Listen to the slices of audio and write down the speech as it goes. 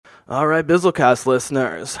All right, Bizzlecast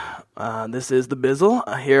listeners. This is the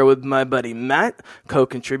Bizzle, here with my buddy Matt,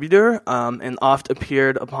 co-contributor, and oft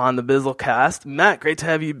appeared upon the Bizzlecast. Matt, great to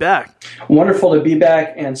have you back. Wonderful to be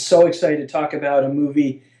back, and so excited to talk about a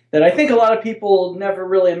movie that I think a lot of people never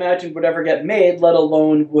really imagined would ever get made, let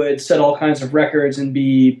alone would set all kinds of records and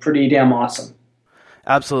be pretty damn awesome.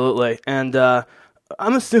 Absolutely. And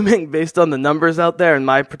I'm assuming based on the numbers out there and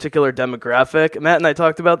my particular demographic, Matt and I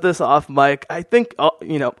talked about this off mic. I think,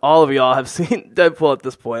 all of y'all have seen Deadpool at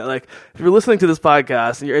this point. Like, if you're listening to this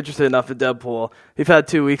podcast and you're interested enough in Deadpool, you've had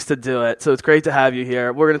 2 weeks to do it. So it's great to have you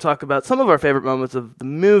here. We're going to talk about some of our favorite moments of the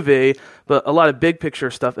movie, but a lot of big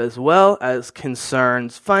picture stuff as well as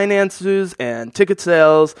concerns finances and ticket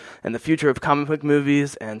sales and the future of comic book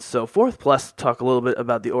movies and so forth. Plus, talk a little bit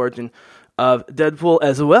about the origin of Deadpool,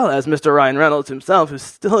 as well as Mr. Ryan Reynolds himself, who's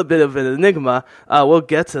still a bit of an enigma. We'll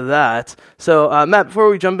get to that. So, Matt, before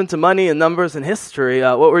we jump into money and numbers and history,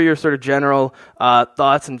 what were your sort of general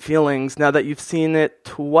thoughts and feelings now that you've seen it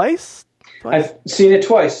twice? I've seen it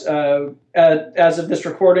twice. As of this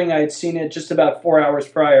recording, I had seen it just about 4 hours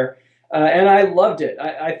prior, and I loved it.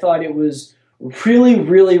 I thought it was really,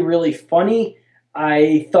 really, really funny.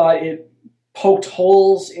 I thought it poked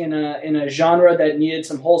holes in a genre that needed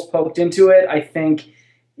some holes poked into it. I think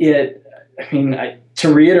to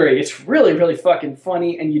reiterate, it's really, really fucking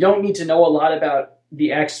funny, and you don't need to know a lot about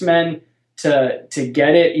the X-Men to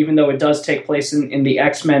get it, even though it does take place in the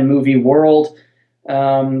X-Men movie world.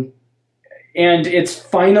 And it's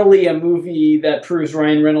finally a movie that proves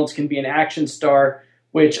Ryan Reynolds can be an action star,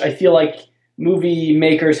 which I feel like movie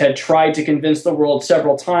makers had tried to convince the world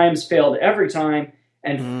several times, failed every time.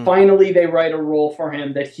 And finally, they write a role for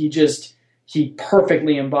him that he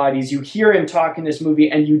perfectly embodies. You hear him talk in this movie,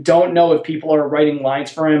 and you don't know if people are writing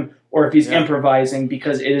lines for him or if he's improvising,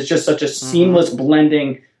 because it is just such a seamless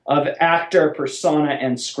blending of actor, persona,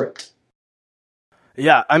 and script.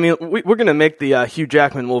 Yeah, I mean, we're going to make the Hugh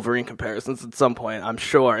Jackman Wolverine comparisons at some point, I'm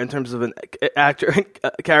sure, in terms of an actor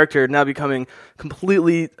character now becoming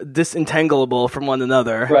completely disentangleable from one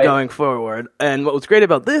another going forward. And what was great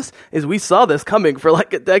about this is we saw this coming for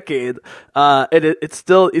like a decade. It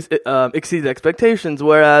still exceeded expectations,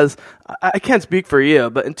 whereas I can't speak for you,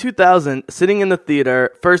 but in 2000, sitting in the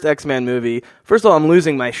theater, first X-Men movie, first of all, I'm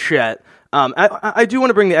losing my shit. I do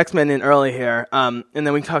want to bring the X-Men in early here, and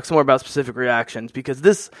then we can talk some more about specific reactions, because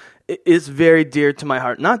this is very dear to my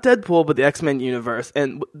heart. Not Deadpool, but the X-Men universe.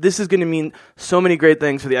 And this is going to mean so many great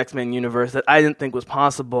things for the X-Men universe that I didn't think was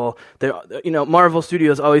possible. Marvel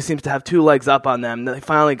Studios always seems to have two legs up on them. They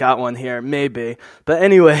finally got one here, maybe. But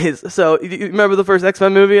anyways, so you remember the first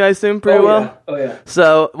X-Men movie, I assume, pretty well? Yeah. Oh, yeah.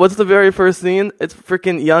 So what's the very first scene? It's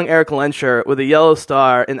freaking young Eric Lenscher with a yellow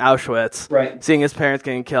star in Auschwitz, seeing his parents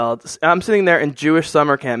getting killed. I'm sitting there in Jewish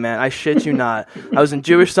summer camp, man. I shit you not. I was in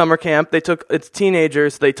Jewish summer camp. It's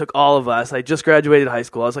teenagers. They took all of us. I just graduated high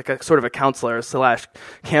school. I was like a sort of a counselor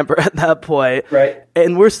 / camper at that point. Right.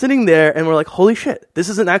 And we're sitting there and we're like, holy shit, this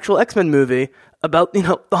is an actual X-Men movie about,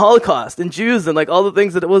 the Holocaust and Jews and like all the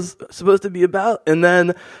things that it was supposed to be about. And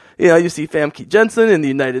then, you see Famke Janssen in the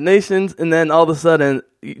United Nations, and then all of a sudden,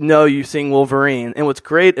 you're seeing Wolverine. And what's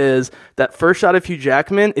great is that first shot of Hugh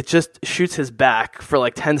Jackman, it just shoots his back for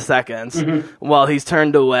like 10 seconds while he's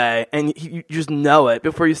turned away. And you just know it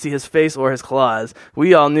before you see his face or his claws.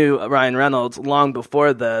 We all knew Ryan Reynolds long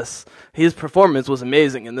before this. His performance was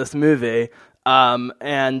amazing in this movie.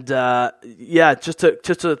 Just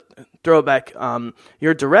to throw back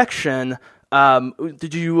your direction,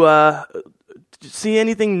 did you see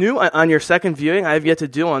anything new on your second viewing? I have yet to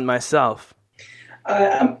do one myself.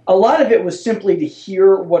 A lot of it was simply to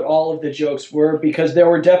hear what all of the jokes were, because there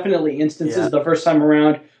were definitely instances the first time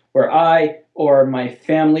around where I or my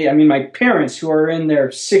family, my parents who are in their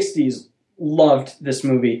 60s loved this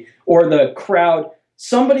movie, or the crowd,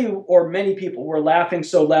 somebody or many people were laughing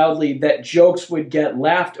so loudly that jokes would get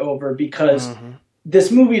laughed over, because this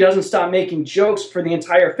movie doesn't stop making jokes for the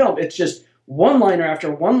entire film. It's just one-liner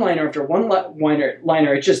after one-liner after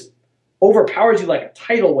one-liner. It just overpowers you like a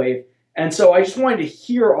tidal wave. And so I just wanted to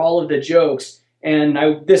hear all of the jokes.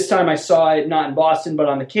 And this time I saw it not in Boston, but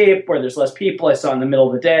on the Cape, where there's less people. I saw it in the middle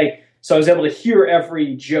of the day. So I was able to hear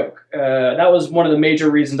every joke. That was one of the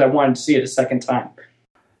major reasons I wanted to see it a second time.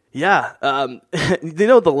 Yeah.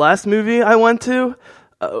 The last movie I went to,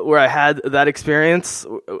 where I had that experience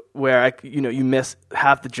where you miss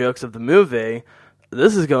half the jokes of the movie,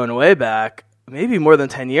 this is going way back. maybe more than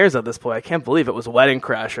 10 years at this point. I can't believe it was Wedding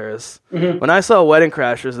Crashers. Mm-hmm. When I saw Wedding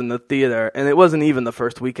Crashers in the theater, and it wasn't even the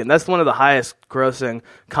first weekend, that's one of the highest grossing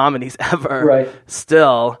comedies ever. Right.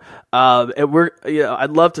 Still,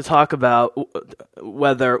 I'd love to talk about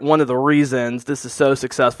whether one of the reasons this is so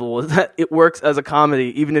successful is that it works as a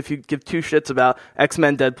comedy, even if you give two shits about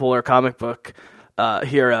X-Men, Deadpool, or comic book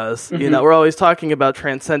heroes. Mm-hmm. We're always talking about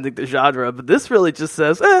transcending the genre, but this really just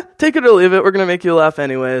says, take it or leave it. We're going to make you laugh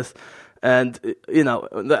anyways. And,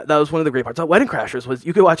 that was one of the great parts about Wedding Crashers was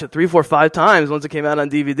you could watch it 3, 4, 5 times once it came out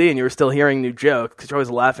on DVD and you were still hearing new jokes because you're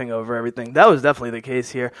always laughing over everything. That was definitely the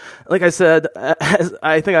case here. Like I said, as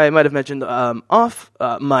I think I might have mentioned off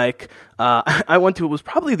mic, I went to, it was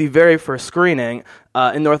probably the very first screening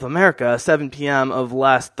in North America, 7 p.m. of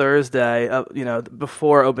last Thursday,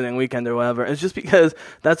 before opening weekend or whatever. It's just because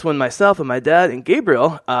that's when myself and my dad and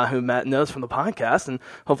Gabriel, who Matt knows from the podcast, and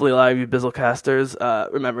hopefully a lot of you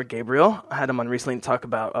Bizzlecasters remember Gabriel. I had him on recently to talk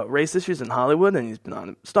about race issues in Hollywood, and he's been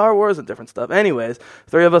on Star Wars and different stuff. Anyways,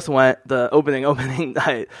 3 of us went the opening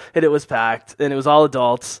night, and it was packed, and it was all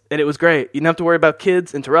adults, and it was great. You didn't have to worry about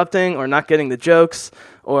kids interrupting or not getting the jokes,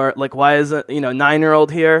 or like, why is a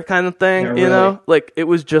 9-year-old here kind of thing, yeah, really. Like, it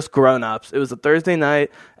was just grown-ups. It was a Thursday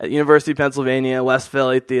night at University of Pennsylvania, West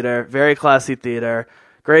Philly Theater, very classy theater,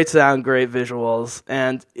 great sound, great visuals,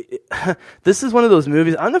 and this is one of those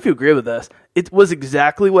movies, I don't know if you agree with this, it was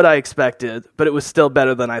exactly what I expected, but it was still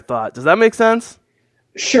better than I thought. Does that make sense?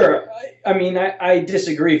 Sure. I mean, I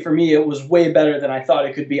disagree. For me, it was way better than I thought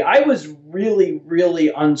it could be. I was really,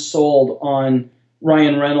 really unsold on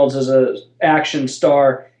Ryan Reynolds as an action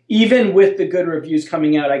star, even with the good reviews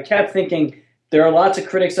coming out. I kept thinking there are lots of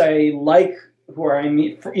critics I like who are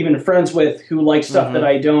even friends with who like stuff that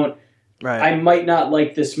I don't. Right. I might not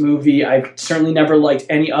like this movie. I've certainly never liked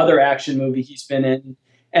any other action movie he's been in.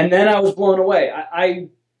 And then I was blown away. I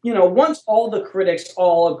once all the critics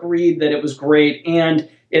all agreed that it was great and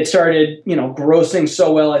it started, grossing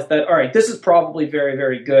so well, I thought, all right, this is probably very,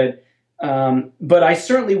 very good. But I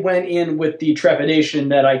certainly went in with the trepidation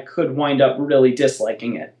that I could wind up really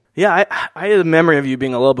disliking it. Yeah, I had a memory of you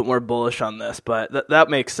being a little bit more bullish on this, but that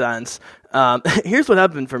makes sense. Here's what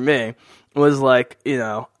happened for me. Was like,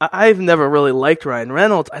 I've never really liked Ryan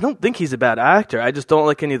Reynolds. I don't think he's a bad actor. I just don't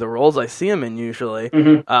like any of the roles I see him in usually.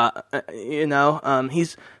 Mm-hmm.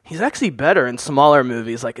 He's actually better in smaller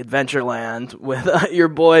movies like Adventureland with your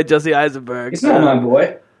boy Jesse Eisenberg. He's not my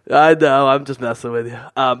boy. I know, I'm just messing with you.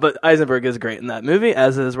 But Eisenberg is great in that movie,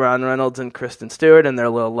 as is Ryan Reynolds and Kristen Stewart and their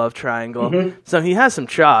little love triangle. Mm-hmm. So he has some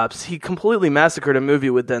chops. He completely massacred a movie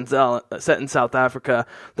with Denzel set in South Africa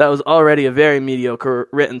that was already a very mediocre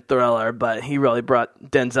written thriller, but he really brought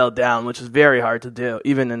Denzel down, which is very hard to do,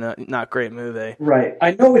 even in a not great movie. Right.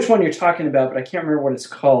 I know which one you're talking about, but I can't remember what it's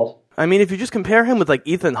called. I mean, if you just compare him with like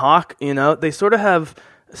Ethan Hawke, they sort of have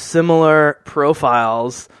similar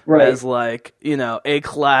profiles as like,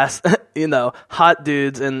 A-class, hot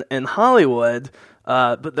dudes in Hollywood,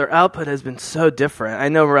 but their output has been so different. I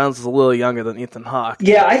know Reynolds is a little younger than Ethan Hawke.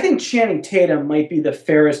 Yeah, I think Channing Tatum might be the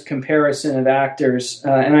fairest comparison of actors,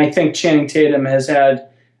 and I think Channing Tatum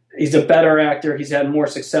he's a better actor, he's had more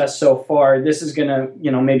success so far. This is going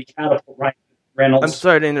to, maybe catapult Ryan Reynolds. I'm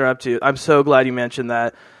sorry to interrupt you. I'm so glad you mentioned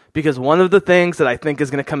that. Because one of the things that I think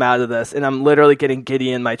is going to come out of this, and I'm literally getting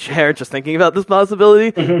giddy in my chair just thinking about this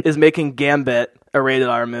possibility, is making Gambit a rated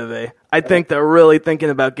R movie. I think they're really thinking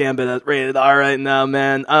about Gambit as rated R right now,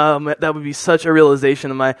 man. That would be such a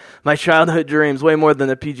realization of my childhood dreams, way more than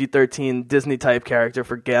a PG-13 Disney-type character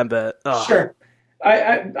for Gambit. Oh. Sure.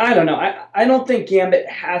 I don't know. I don't think Gambit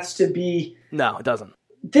has to be... No, it doesn't.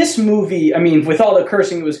 This movie, I mean, with all the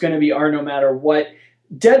cursing, it was going to be R no matter what.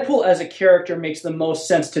 Deadpool as a character makes the most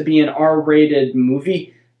sense to be an R-rated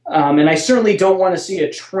movie, and I certainly don't want to see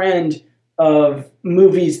a trend of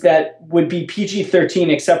movies that would be PG-13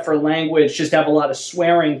 except for language, just have a lot of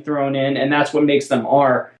swearing thrown in, and that's what makes them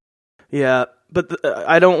R. Yeah, but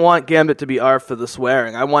I don't want Gambit to be R for the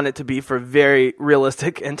swearing. I want it to be for very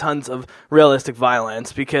realistic and tons of realistic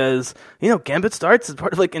violence because, Gambit starts as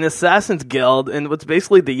part of like an assassin's guild and what's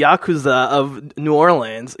basically the Yakuza of New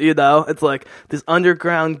Orleans, It's like this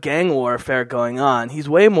underground gang warfare going on. He's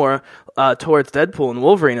way more towards Deadpool and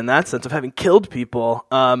Wolverine in that sense of having killed people.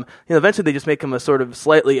 Eventually they just make him a sort of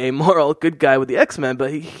slightly amoral good guy with the X-Men,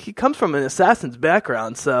 but he comes from an assassin's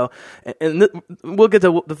background. So, we'll get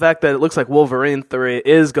to the fact that it looks like Wolverine 3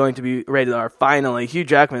 is going to be rated R finally. Hugh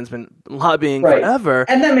Jackman's been lobbying forever.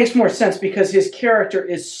 And that makes more sense because his character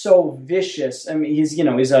is so vicious. I mean,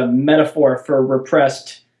 he's a metaphor for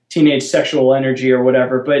repressed teenage sexual energy or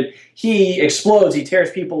whatever, but he explodes, he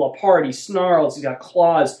tears people apart, he snarls, he's got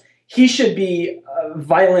claws. He should be a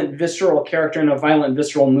violent, visceral character in a violent,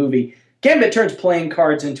 visceral movie. Gambit turns playing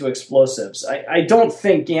cards into explosives. I don't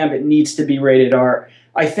think Gambit needs to be rated R.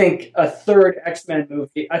 I think a third X-Men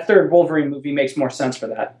movie, a third Wolverine movie makes more sense for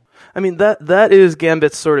that. I mean, that is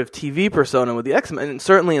Gambit's sort of TV persona with the X-Men, and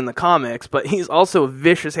certainly in the comics, but he's also a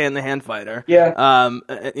vicious hand-to-hand fighter. Yeah.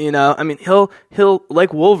 I mean, he'll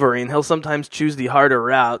like Wolverine, he'll sometimes choose the harder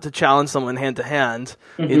route to challenge someone hand-to-hand.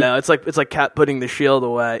 Mm-hmm. It's like Cap putting the shield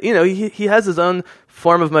away. He has his own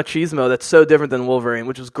form of machismo that's so different than Wolverine,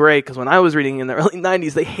 which was great, because when I was reading in the early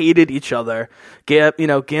 90s, they hated each other.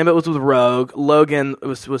 Gambit was with Rogue, Logan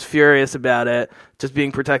was furious about it, just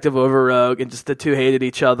being protective over Rogue, and just the two hated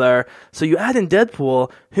each other. So you add in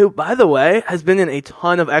Deadpool, who, by the way, has been in a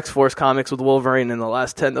ton of X-Force comics with Wolverine in the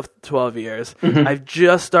last 10 to 12 years. Mm-hmm. I've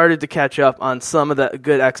just started to catch up on some of the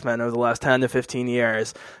good X-Men over the last 10 to 15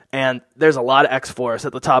 years. And there's a lot of X-Force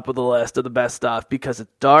at the top of the list of the best stuff because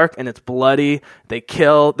it's dark and it's bloody. They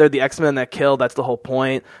kill. They're the X-Men that kill. That's the whole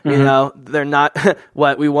point. Mm-hmm. They're not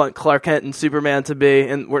what we want Clark Kent and Superman to be,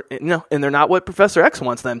 and and they're not what Professor X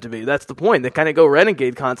wants them to be. That's the point. They kind of go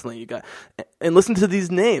renegade constantly. And listen to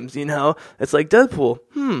these names. It's like Deadpool.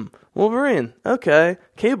 Wolverine. Okay.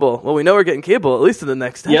 Cable. Well, we know we're getting Cable at least in the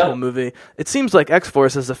next Deadpool movie. It seems like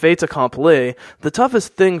X-Force is a fait accompli. The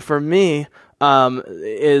toughest thing for me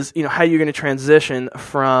is how you're going to transition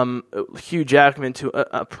from Hugh Jackman to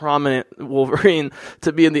a prominent Wolverine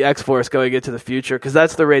to be in the X-Force going into the future, because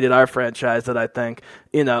that's the rated R franchise that I think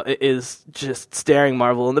is just staring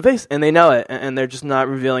Marvel in the face, and they know it, and they're just not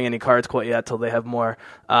revealing any cards quite yet till they have more.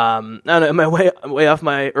 I don't know, am I way off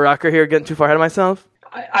my rocker here, getting too far ahead of myself?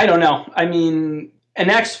 I don't know. I mean,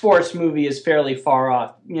 an X-Force movie is fairly far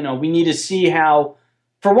off. We need to see how.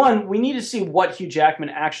 For one, we need to see what Hugh Jackman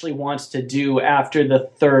actually wants to do after the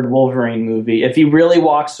third Wolverine movie. If he really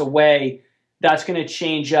walks away, that's going to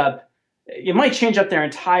change up. It might change up their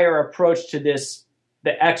entire approach to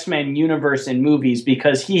the X-Men universe in movies,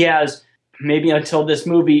 because he has, maybe until this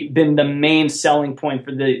movie, been the main selling point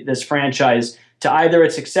for this franchise. To either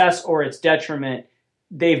its success or its detriment,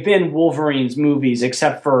 they've been Wolverine's movies,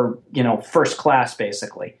 except for, First Class,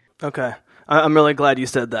 basically. Okay. I'm really glad you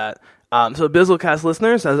said that. So Bizzlecast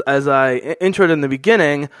listeners, as I introed in the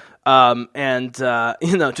beginning,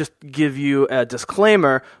 just give you a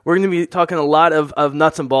disclaimer, we're going to be talking a lot of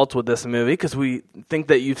nuts and bolts with this movie, because we think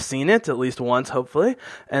that you've seen it at least once, hopefully,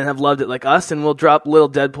 and have loved it like us, and we'll drop little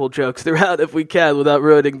Deadpool jokes throughout if we can without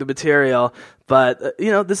ruining the material. But,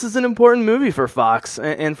 this is an important movie for Fox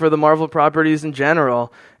and for the Marvel properties in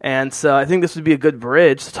general, and so I think this would be a good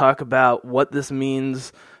bridge to talk about what this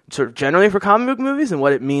means sort of generally for comic book movies and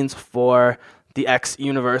what it means for the X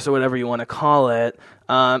universe, or whatever you want to call it.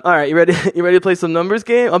 All right, you ready? You ready to play some numbers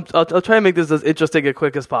game? I'll try and make this as interesting and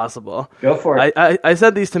quick as possible. Go for it. I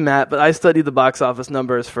said these to Matt, but I studied the box office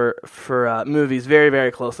numbers for movies very,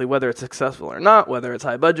 very closely, whether it's successful or not, whether it's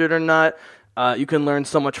high budget or not. You can learn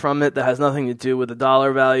so much from it that has nothing to do with the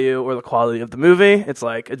dollar value or the quality of the movie. It's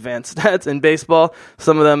like advanced stats in baseball.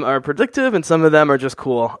 Some of them are predictive, and some of them are just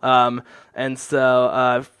cool. And so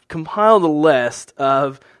I've compiled a list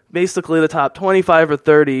of basically the top 25 or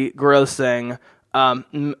 30 grossing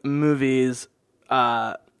movies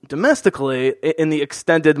domestically in the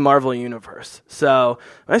extended Marvel universe. So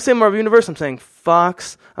when I say Marvel universe, I'm saying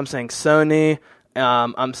Fox, I'm saying Sony,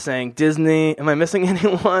 I'm saying Disney. Am I missing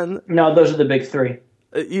anyone? No, those are the big three.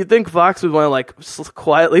 You'd think Fox would want to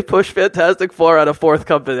quietly push Fantastic Four at a fourth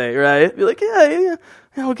company, right? Be like, yeah,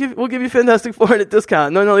 we'll give you Fantastic Four at a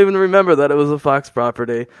discount. No one will even remember that it was a Fox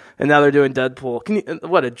property, and now they're doing Deadpool.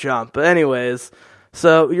 What a jump! But anyways,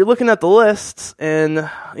 so you're looking at the lists, and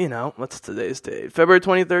what's today's date? February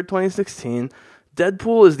 23rd, 2016.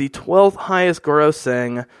 Deadpool is the 12th highest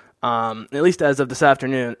grossing, at least as of this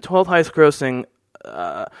afternoon, 12th highest grossing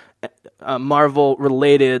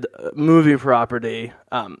Marvel-related movie property,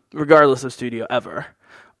 regardless of studio, ever.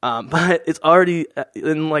 But it's already,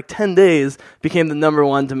 in like 10 days, became the number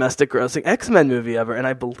one domestic grossing X-Men movie ever. And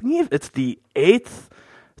I believe it's the eighth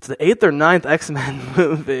or ninth X-Men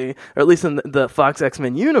movie, or at least in the Fox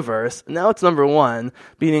X-Men universe. Now it's number one,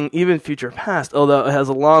 beating even Future Past, although it has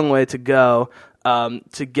a long way to go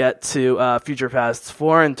to get to Future Past's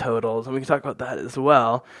foreign totals, and we can talk about that as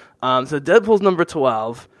well. So Deadpool's number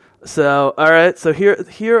 12. So, all right, so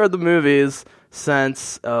here are the movies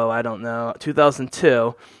since,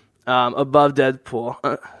 2002, above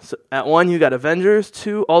Deadpool. So at 1, you got Avengers,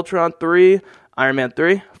 2, Ultron, 3, Iron Man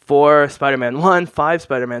 3, 4, Spider-Man 1, 5,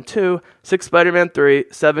 Spider-Man 2, 6, Spider-Man 3,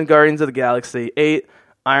 7, Guardians of the Galaxy, 8,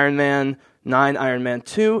 Iron Man, 9, Iron Man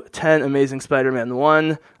 2, 10, Amazing Spider-Man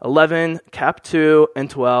 1, 11, Cap 2,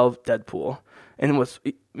 and 12, Deadpool. And what's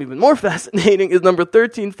even more fascinating is number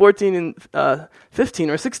 13, 14, and 15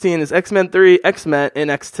 or 16 is X-Men 3, X-Men, and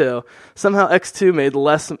X2. Somehow X2 made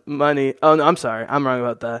less money. Oh, no, I'm sorry. I'm wrong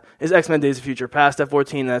about that. It's X-Men Days of Future Past at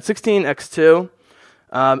 14, and at 16, X2.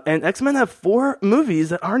 And X-Men have 4 movies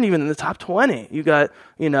that aren't even in the top 20. You got,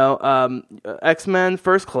 X-Men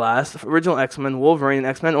First Class, Original X-Men, Wolverine, and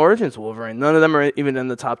X-Men Origins Wolverine. None of them are even in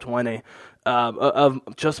the top 20 of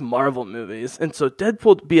just Marvel movies. And so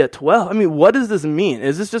Deadpool to be at 12, I mean, what does this mean?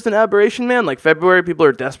 Is this just an aberration, man? Like February, people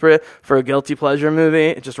are desperate for a guilty pleasure movie.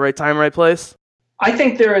 It's just right time, right place? I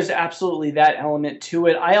think there is absolutely that element to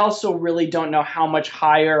it. I also really don't know how much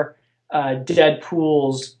higher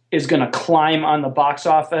Deadpool's is going to climb on the box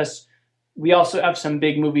office. We also have some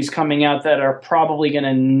big movies coming out that are probably going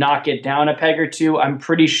to knock it down a peg or two. I'm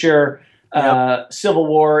pretty sure Civil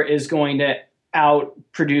War is going to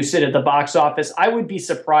outproduce it at the box office. I would be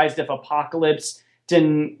surprised if Apocalypse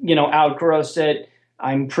didn't, outgross it.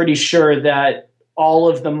 I'm pretty sure that all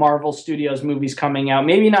of the Marvel Studios movies coming out,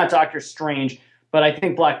 maybe not Doctor Strange, but I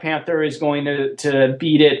think Black Panther is going to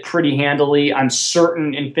beat it pretty handily. I'm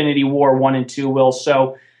certain Infinity War 1 and 2 will.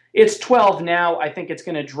 So it's 12 now. I think it's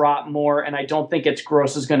going to drop more, and I don't think its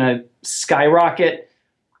gross is going to skyrocket.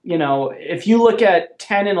 If you look at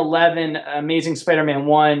 10 and 11, Amazing Spider-Man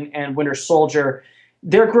 1 and Winter Soldier,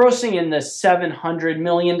 they're grossing in the $700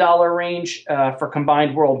 million range for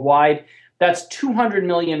combined worldwide. That's $200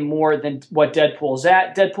 million more than what Deadpool's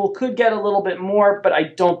at. Deadpool could get a little bit more, but I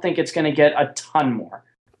don't think it's going to get a ton more.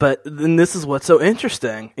 But then this is what's so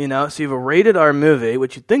interesting, So you have a rated R movie,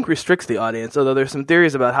 which you'd think restricts the audience, although there's some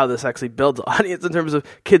theories about how this actually builds the audience in terms of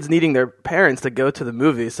kids needing their parents to go to the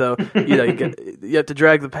movie. So, you have to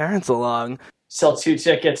drag the parents along. Sell 2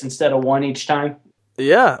 tickets instead of 1 each time.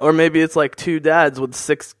 Yeah, or maybe it's like 2 dads with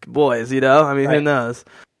 6 boys, I mean, Who knows?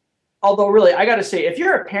 Although, really, I got to say, if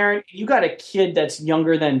you're a parent, you got a kid that's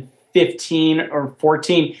younger than 15 or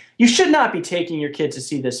 14, you should not be taking your kid to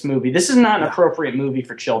see this movie. This is not an appropriate movie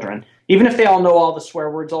for children. Even if they all know all the swear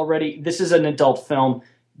words already, this is an adult film.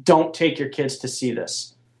 Don't take your kids to see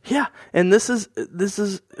this. Yeah, and this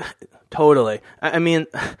is totally. I mean,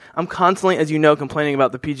 I'm constantly, as you know, complaining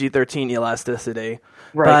about the PG-13 elasticity.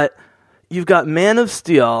 Right. But you've got Man of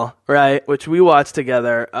Steel, right, which we watched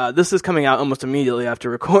together. This is coming out almost immediately after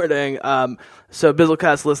recording. So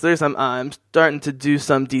Bizzlecast listeners, I'm starting to do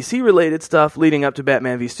some DC-related stuff leading up to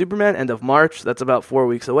Batman v Superman, end of March. That's about 4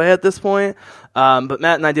 weeks away at this point. But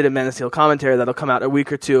Matt and I did a Man of Steel commentary that'll come out a week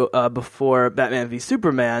or two before Batman v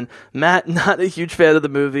Superman. Matt, not a huge fan of the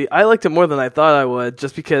movie. I liked it more than I thought I would,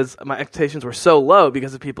 just because my expectations were so low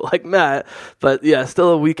because of people like Matt. But yeah,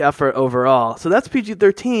 still a weak effort overall. So that's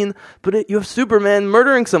PG-13, but you have Superman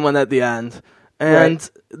murdering someone at the end. And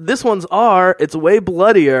this one's R, it's way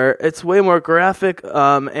bloodier, it's way more graphic,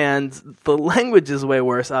 and the language is way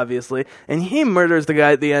worse, obviously. And he murders the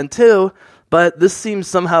guy at the end, too, but this seems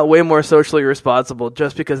somehow way more socially responsible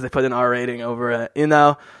just because they put an R rating over it,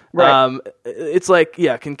 Right. It's like,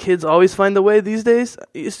 can kids always find a way these days?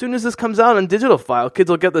 As soon as this comes out on digital file, kids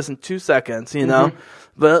will get this in 2 seconds, Mm-hmm.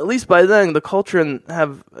 But at least by then, the culture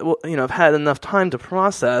have had enough time to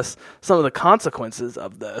process some of the consequences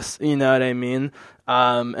of this. You know what I mean?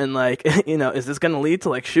 And is this going to lead to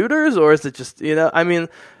like shooters, or is it just, I mean,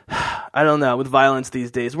 I don't know, with violence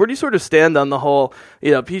these days. Where do you sort of stand on the whole,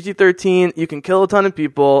 PG-13, you can kill a ton of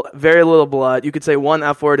people, very little blood, you could say 1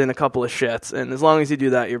 F word and a couple of shits, and as long as you do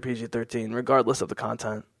that, you're PG-13, regardless of the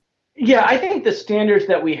content. Yeah, I think the standards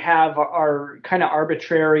that we have are kind of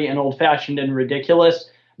arbitrary and old-fashioned and ridiculous,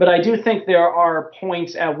 but I do think there are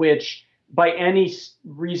points at which, by any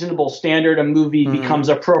reasonable standard, a movie becomes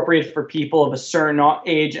appropriate for people of a certain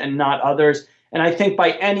age and not others. And I think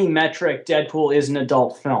by any metric, Deadpool is an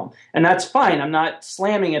adult film. And that's fine. I'm not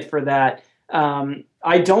slamming it for that.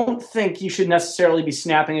 I don't think you should necessarily be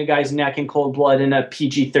snapping a guy's neck in cold blood in a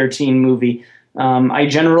PG-13 movie. I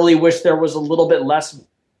generally wish there was a little bit less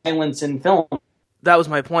violence in film. That was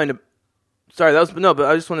my point. Sorry, but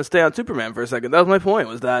I just want to stay on Superman for a second. That was my point,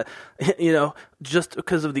 was that, just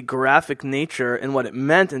because of the graphic nature and what it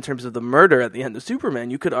meant in terms of the murder at the end of Superman,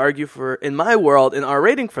 you could argue for, in my world, an R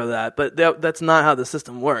rating for that, but that's not how the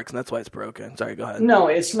system works, and that's why it's broken. Sorry, go ahead. No,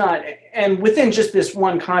 it's not. And within just this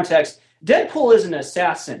one context, Deadpool is an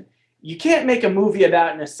assassin. You can't make a movie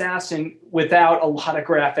about an assassin without a lot of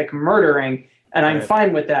graphic murdering, and I'm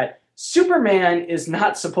fine with that. Superman is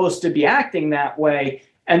not supposed to be acting that way,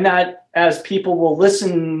 and that, as people will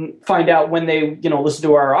find out when they, listen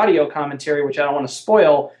to our audio commentary, which I don't want to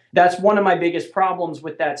spoil, that's one of my biggest problems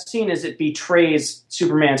with that scene, is it betrays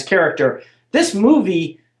Superman's character. This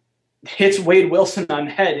movie hits Wade Wilson on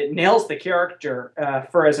the head. It nails the character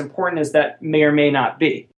for as important as that may or may not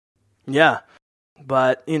be. Yeah,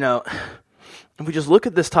 but, if we just look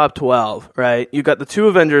at this top 12, right, you got the 2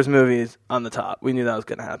 Avengers movies on the top. We knew that was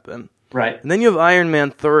going to happen. Right. And then you have Iron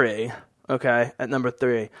Man 3, okay, at number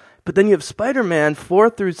 3. But then you have Spider-Man 4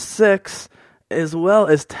 through 6, as well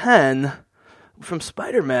as 10 from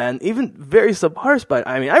Spider-Man, even very subpar Spider.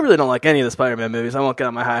 I mean, I really don't like any of the Spider-Man movies. I won't get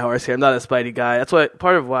on my high horse here. I'm not a Spidey guy. That's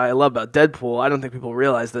part of why I love about Deadpool. I don't think people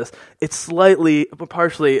realize this. It's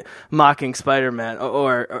partially mocking Spider-Man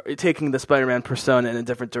or taking the Spider-Man persona in a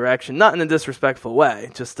different direction, not in a disrespectful way.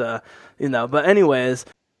 Just But anyways.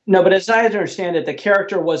 No, but as I understand it, the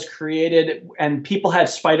character was created and people had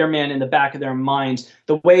Spider-Man in the back of their minds.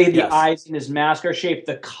 The way the eyes in his mask are shaped,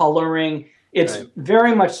 the coloring. It's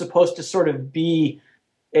very much supposed to sort of be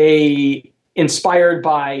inspired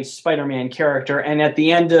by Spider-Man character. And at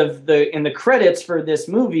the end of in the credits for this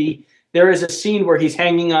movie, there is a scene where he's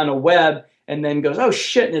hanging on a web and then goes, oh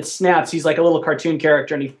shit, and it snaps. He's like a little cartoon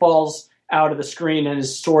character and he falls out of the screen and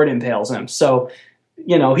his sword impales him. So,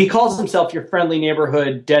 he calls himself your friendly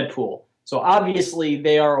neighborhood Deadpool. So obviously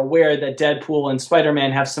they are aware that Deadpool and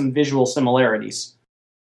Spider-Man have some visual similarities.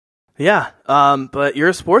 Yeah, but you're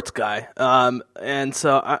a sports guy, and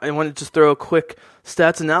so I want to just throw a quick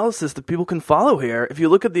stats analysis that people can follow here. If you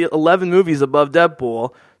look at the 11 movies above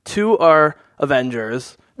Deadpool, 2 are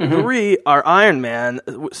Avengers, 3 are Iron Man,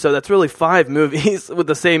 so that's really 5 movies with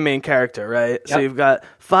the same main character, right? Yep. So you've got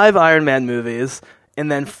 5 Iron Man movies,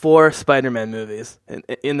 and then 4 Spider-Man movies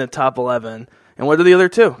in the top 11. And what are the other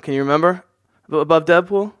 2? Can you remember above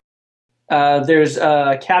Deadpool? There's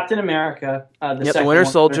Captain America, the Winter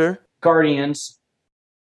Soldier. Guardians.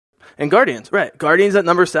 And Guardians, right. Guardians at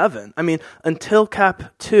number 7. I mean, until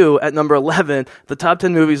Cap 2 at number 11, the top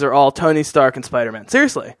 10 movies are all Tony Stark and Spider-Man.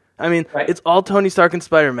 Seriously. I mean, It's all Tony Stark and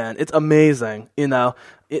Spider-Man. It's amazing,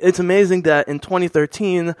 It's amazing that in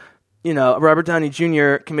 2013, Robert Downey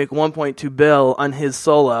Jr. can make $1.2 billion on his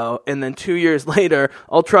Solo, and then 2 years later,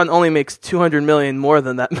 Ultron only makes $200 million more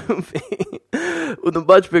than that movie. With a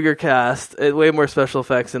much bigger cast, way more special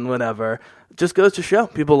effects and whatever. Just goes to show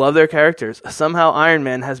people love their characters. Somehow Iron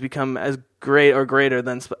Man has become as great or greater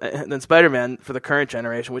than Spider-Man for the current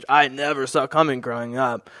generation, which I never saw coming growing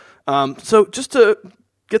up. So just to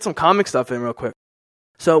get some comic stuff in real quick.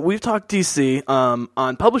 So we've talked DC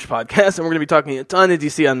on published podcasts, and we're going to be talking a ton of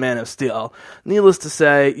DC on Man of Steel. Needless to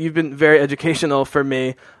say, you've been very educational for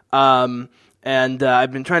me. And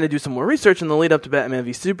I've been trying to do some more research in the lead up to Batman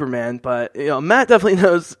v Superman, but Matt definitely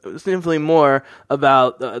knows significantly more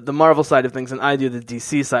about the Marvel side of things than I do the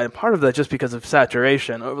DC side, and part of that just because of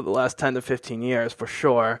saturation over the last 10 to 15 years, for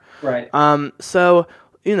sure. Right. So,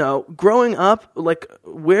 growing up,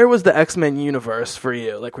 where was the X-Men universe for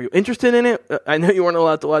you? Were you interested in it? I know you weren't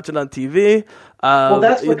allowed to watch it on TV. Well,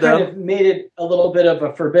 that's what kind of made it a little bit of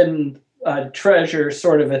a forbidden treasure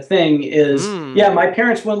sort of a thing is, my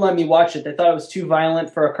parents wouldn't let me watch it. They thought it was too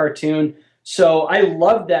violent for a cartoon. So I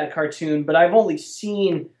loved that cartoon, but I've only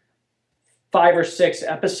seen 5 or 6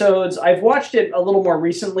 episodes. I've watched it a little more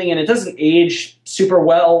recently, and it doesn't age super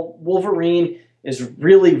well. Wolverine is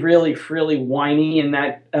really, really, really whiny in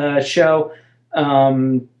that show.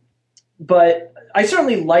 But I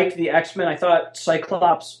certainly liked the X-Men. I thought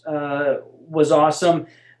Cyclops was awesome.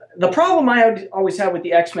 The problem I always had with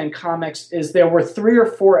the X-Men comics is there were 3 or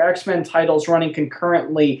 4 X-Men titles running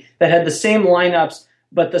concurrently that had the same lineups,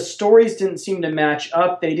 but the stories didn't seem to match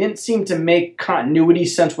up. They didn't seem to make continuity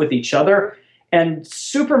sense with each other. And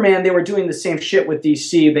Superman, they were doing the same shit with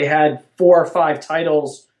DC. They had 4 or 5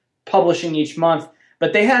 titles publishing each month,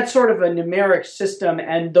 but they had sort of a numeric system,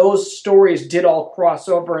 and those stories did all cross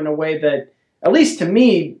over in a way that, at least to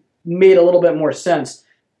me, made a little bit more sense.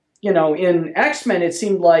 In X-Men, it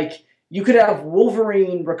seemed like you could have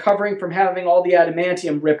Wolverine recovering from having all the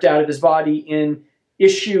adamantium ripped out of his body in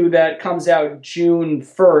issue that comes out June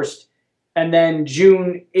 1st, and then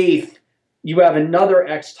June 8th, you have another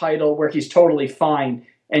X title where he's totally fine.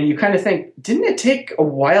 And you kind of think, didn't it take a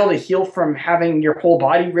while to heal from having your whole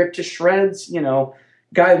body ripped to shreds?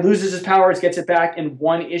 Guy loses his powers, gets it back in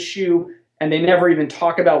 1 issue, and they never even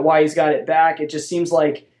talk about why he's got it back. It just seems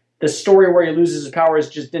like the story where he loses his powers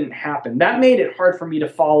just didn't happen. That made it hard for me to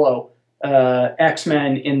follow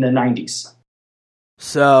X-Men in the 90s.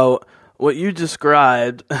 So what you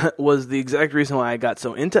described was the exact reason why I got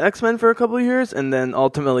so into X-Men for a couple of years and then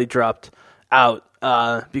ultimately dropped out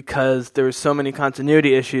because there were so many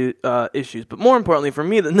continuity issues. But more importantly for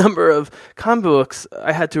me, the number of comic books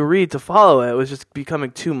I had to read to follow it was just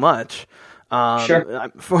becoming too much.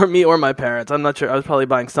 For me or my parents. I'm not sure. I was probably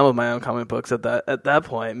buying some of my own comic books at that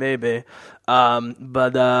point, maybe.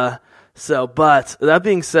 But that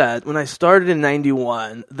being said, when I started in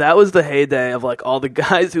 91, that was the heyday of like all the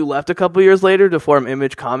guys who left a couple years later to form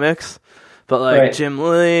Image Comics. But like Jim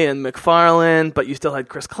Lee and McFarlane, but you still had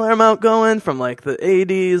Chris Claremont going from like the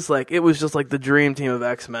 80s. Like it was just like the dream team of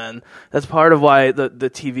X-Men. That's part of why the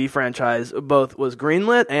TV franchise both was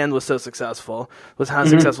greenlit and was so successful, was how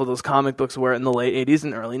successful those comic books were in the late 80s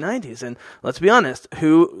and early 90s. And let's be honest,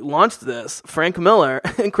 who launched this? Frank Miller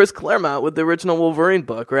and Chris Claremont with the original Wolverine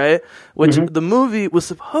book, right? Which the movie was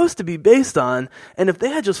supposed to be based on. And if they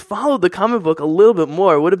had just followed the comic book a little bit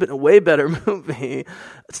more, it would have been a way better movie.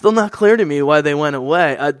 It's still not clear to me why they went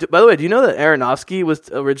away. By the way, do you know that Aronofsky was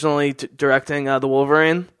originally directing the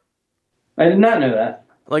Wolverine? I did not know that.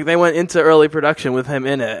 Like they went into early production with him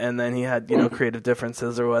in it, and then he had creative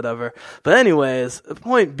differences or whatever. But anyways, the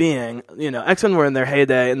point being, X-Men were in their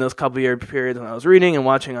heyday in those couple year periods when I was reading and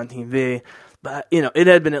watching on TV. But it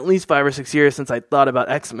had been at least 5 or 6 years since I thought about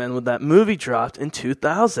X-Men when that movie dropped in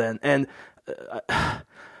 2000, and.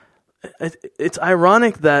 It's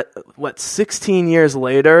ironic that 16 years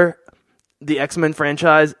later, the X-Men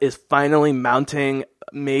franchise is finally mounting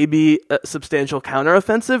maybe a substantial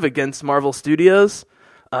counteroffensive against Marvel Studios,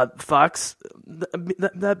 Fox,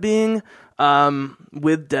 that being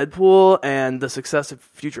with Deadpool and the success of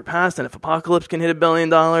Future Past, and if Apocalypse can hit $1 billion,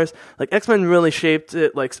 like X-Men really shaped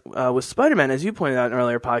it. Like with Spider-Man, as you pointed out in an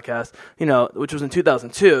earlier podcast, which was in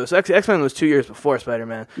 2002. So X-Men was 2 years before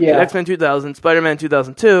Spider-Man. Yeah. X-Men 2000, Spider-Man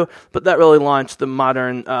 2002, but that really launched the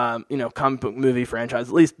modern, comic book movie franchise,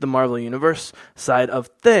 at least the Marvel Universe side of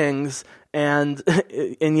things. And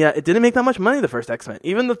yet it didn't make that much money, the first X-Men.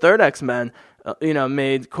 Even the third X-Men,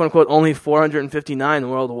 made quote-unquote only 459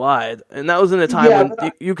 worldwide. And that was in a time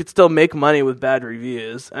when you could still make money with bad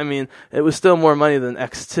reviews. I mean, it was still more money than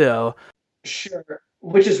X2. Sure,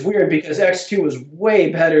 which is weird because X2 was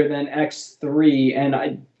way better than X3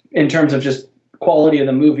 and in terms of just quality of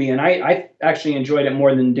the movie. And I actually enjoyed it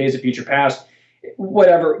more than Days of Future Past.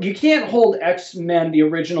 Whatever. You can't hold X-Men, the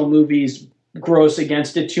original movies, gross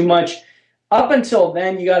against it too much. Up until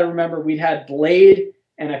then, you got to remember we'd had Blade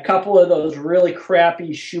and a couple of those really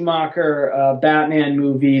crappy Schumacher Batman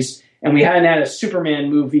movies, and we hadn't had a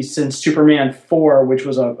Superman movie since Superman 4, which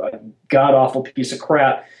was a god-awful piece of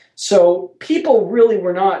crap. So people really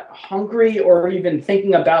were not hungry or even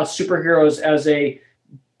thinking about superheroes as a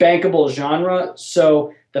bankable genre.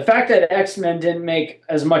 So the fact that X-Men didn't make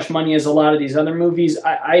as much money as a lot of these other movies,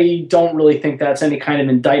 I don't really think that's any kind of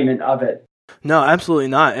indictment of it. No, absolutely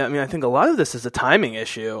not. I mean, I think a lot of this is a timing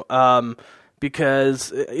issue,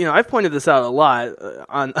 because I've pointed this out a lot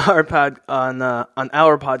on our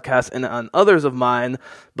podcast and on others of mine.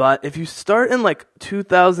 But if you start in like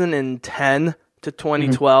 2010 to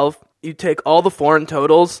 2012, you take all the foreign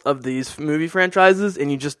totals of these movie franchises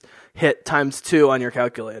and you just hit ×2 on your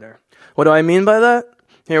calculator. What do I mean by that?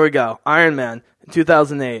 Here we go. Iron Man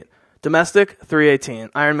 2008, domestic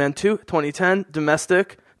 318. Iron Man 2 2010,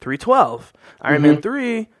 domestic 312. Iron Man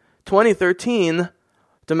 3, 2013,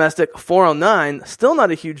 domestic 409. Still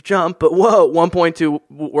not a huge jump, but 1.2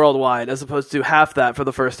 worldwide, as opposed to half that for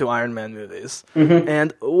the first two Iron Man movies.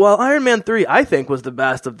 And while Iron Man 3, I think, was the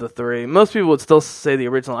best of the three, most people would still say the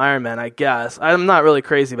original Iron Man, I guess. I'm not really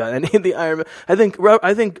crazy about any of the Iron Man. I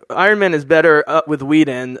think Iron Man is better with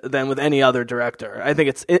Whedon than with any other director. I think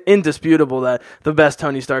it's indisputable that the best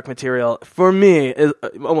Tony Stark material, for me, is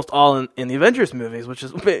almost all in the Avengers movies, which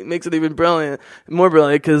makes it even more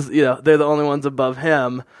brilliant, because they're the only ones above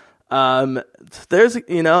him. And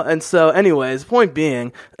so anyways, point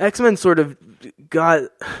being, X-Men sort of got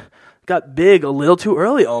big a little too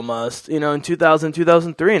early almost, in 2000,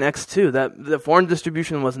 2003 and X2, that the foreign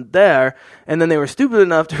distribution wasn't there. And then they were stupid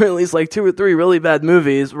enough to release like 2 or 3 really bad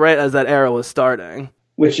movies right as that era was starting.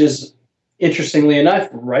 Which is, interestingly enough,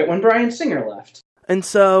 right when Bryan Singer left. And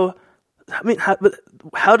so, I mean,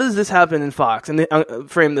 how does this happen in Fox? And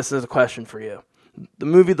frame this as a question for you. The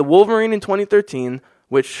movie The Wolverine in 2013,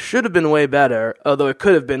 which should have been way better, although it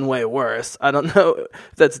could have been way worse. I don't know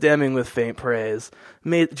if that's damning with faint praise.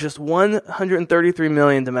 Made just $133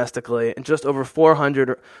 million domestically and just over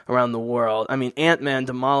 $400 around the world. I mean, Ant-Man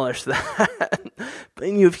demolished that.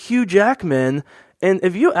 And you have Hugh Jackman. And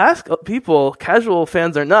if you ask people, casual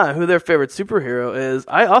fans or not, who their favorite superhero is,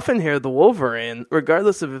 I often hear the Wolverine,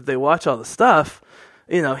 regardless of if they watch all the stuff.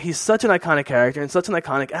 He's such an iconic character and such an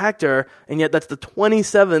iconic actor, and yet that's the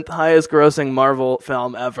 27th highest grossing Marvel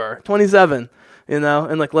film ever. 27, in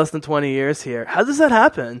like less than 20 years here. How does that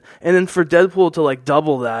happen? And then for Deadpool to like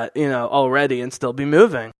double that, already and still be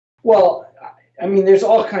moving. Well, I mean, there's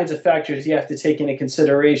all kinds of factors you have to take into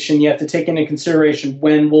consideration. You have to take into consideration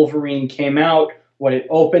when Wolverine came out, what it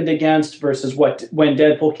opened against versus when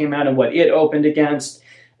Deadpool came out and what it opened against.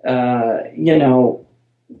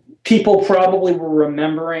 People probably were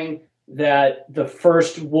remembering that the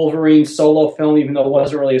first Wolverine solo film, even though it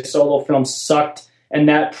wasn't really a solo film, sucked, and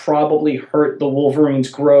that probably hurt the Wolverine's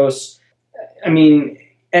gross. I mean,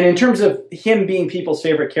 and in terms of him being people's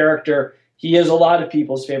favorite character, he is a lot of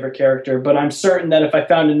people's favorite character, but I'm certain that if I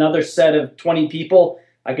found another set of 20 people,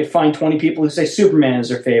 I could find 20 people who say Superman is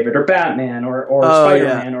their favorite, or Batman, or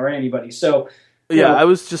Spider-Man, or anybody. So, yeah, I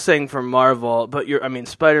was just saying for Marvel, but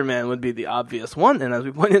Spider-Man would be the obvious one, and as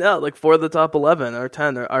we pointed out, like 4 of the top 11 or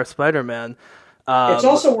 10 are Spider-Man. It's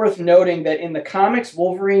also worth noting that in the comics,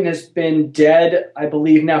 Wolverine has been dead, I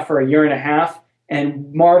believe, now for a year and a half,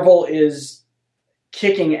 and Marvel is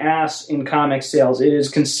kicking ass in comic sales. It is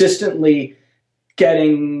consistently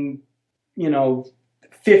getting,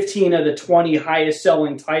 15 of the 20 highest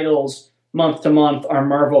selling titles month to month are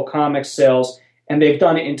Marvel comic sales, and they've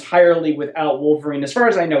done it entirely without Wolverine. As far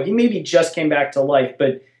as I know, he maybe just came back to life,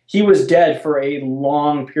 but he was dead for a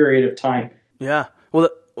long period of time. Yeah.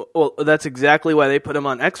 Well, that's exactly why they put him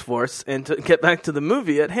on X-Force, and to get back to the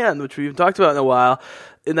movie at hand, which we've talked about in a while,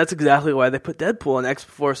 and that's exactly why they put Deadpool on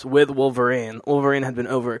X-Force with Wolverine. Wolverine had been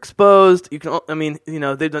overexposed.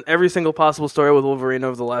 They've done every single possible story with Wolverine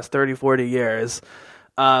over the last 30, 40 years.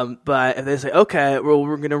 But if they say, okay,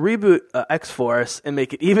 we're going to reboot X-Force and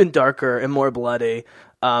make it even darker and more bloody,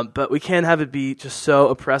 but we can't have it be just so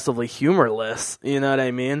oppressively humorless, you know what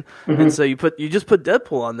I mean? Mm-hmm. And so you just put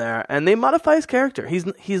Deadpool on there, and they modify his character.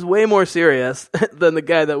 He's way more serious than the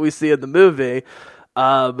guy that we see in the movie.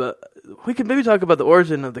 But we could maybe talk about the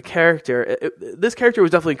origin of the character. This character was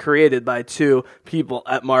definitely created by 2 people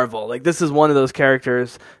at Marvel. Like, this is one of those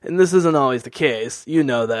characters, and this isn't always the case. You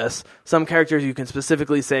know this. Some characters you can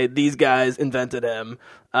specifically say, these guys invented him,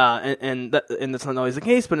 and that's not always the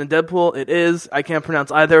case, but in Deadpool, it is. I can't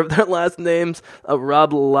pronounce either of their last names.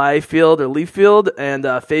 Rob Liefeld,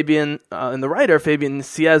 and Fabian, and the writer, Fabian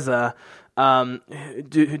Cieza,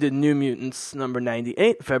 who did New Mutants number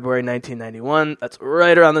 98, February 1991. That's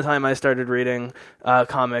right around the time I started reading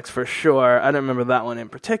comics for sure. I don't remember that one in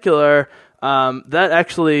particular. That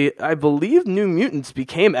actually, I believe New Mutants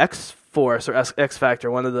became X-Force or X-Factor,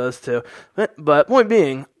 one of those two. But point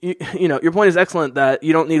being, your point is excellent that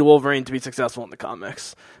you don't need Wolverine to be successful in the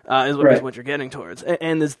comics, is what you're getting towards.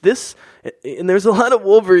 And there's a lot of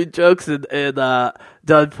Wolverine jokes in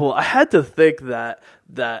Deadpool. I had to think that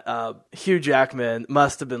Hugh Jackman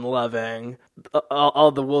must have been loving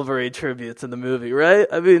all the Wolverine tributes in the movie, right?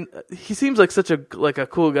 I mean, he seems like such a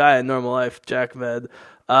cool guy in normal life, Jackman.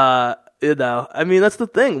 I mean, that's the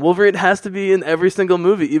thing. Wolverine has to be in every single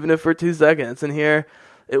movie, even if for 2 seconds. And here,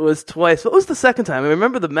 it was twice. What was the second time? I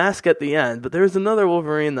remember the mask at the end, but there was another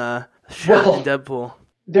Wolverine shot in Deadpool.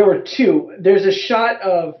 There were 2. There's a shot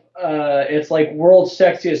of it's like World's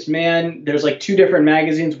Sexiest Man. There's like 2 different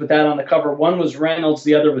magazines with that on the cover. One was Reynolds,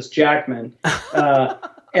 the other was Jackman.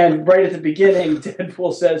 And right at the beginning,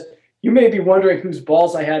 Deadpool says, "You may be wondering whose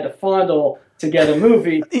balls I had to fondle to get a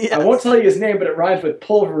movie. Yes. I won't tell you his name, but it rhymes with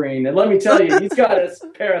Pulverine. And let me tell you, he's got a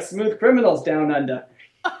pair of smooth criminals down under."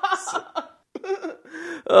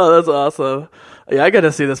 Oh, that's awesome. Yeah, I got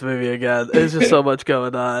to see this movie again. There's just so much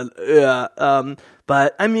going on. Yeah.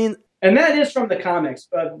 But, I mean... And that is from the comics.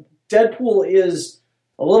 Deadpool is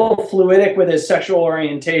a little fluidic with his sexual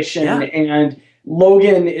orientation, and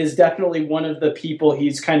Logan is definitely one of the people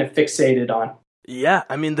he's kind of fixated on. Yeah,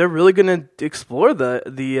 I mean, they're really going to explore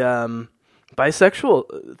the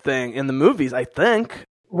bisexual thing in the movies, I think.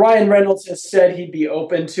 Ryan Reynolds has said he'd be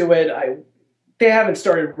open to it. They haven't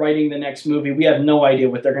started writing the next movie. We have no idea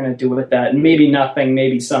what they're going to do with that. Maybe nothing,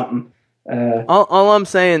 maybe something. All I'm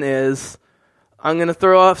saying is, I'm going to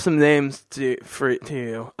throw off some names to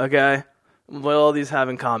you, okay? What all these have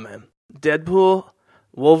in common. Deadpool,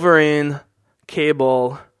 Wolverine,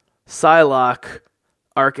 Cable, Psylocke,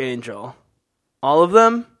 Archangel. All of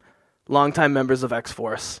them, longtime members of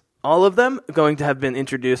X-Force. All of them going to have been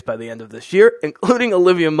introduced by the end of this year, including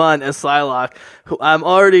Olivia Munn as Psylocke, who I'm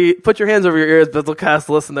already... Put your hands over your ears, Bizzlecast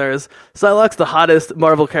listeners. Psylocke's the hottest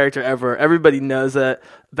Marvel character ever. Everybody knows it.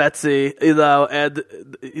 Betsy, and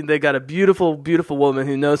they got a beautiful, beautiful woman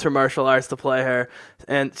who knows her martial arts to play her,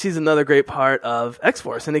 and she's another great part of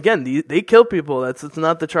X-Force. And again, they kill people. It's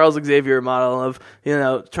not the Charles Xavier model of,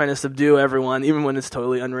 trying to subdue everyone, even when it's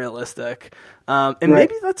totally unrealistic. And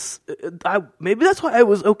maybe that's why I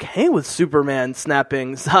was okay with Superman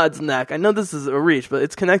snapping Zod's neck. I know this is a reach, but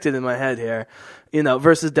it's connected in my head here.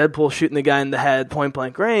 Versus Deadpool shooting the guy in the head point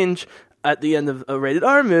blank range at the end of a rated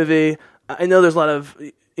R movie. I know there's a lot of,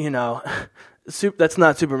 that's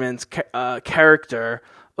not Superman's character,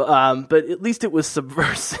 but at least it was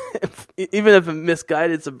subversive, even if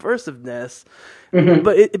misguided subversiveness. Mm-hmm.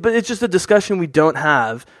 But it's just a discussion we don't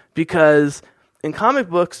have, because in comic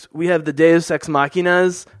books we have the Deus Ex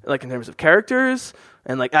Machinas, like in terms of characters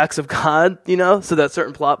and like acts of God, so that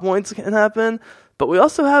certain plot points can happen. But we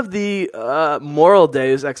also have the moral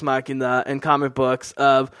Deus Ex Machina in comic books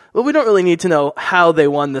of, well, we don't really need to know how they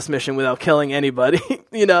won this mission without killing anybody,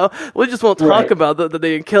 We just won't talk about that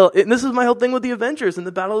they didn't kill. And this is my whole thing with the Avengers and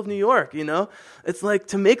the Battle of New York, It's like,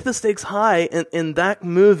 to make the stakes high in that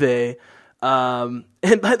movie.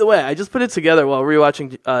 And by the way, I just put it together while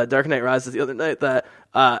rewatching Dark Knight Rises the other night that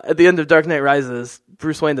at the end of Dark Knight Rises,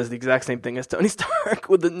 Bruce Wayne does the exact same thing as Tony Stark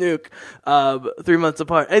with the nuke 3 months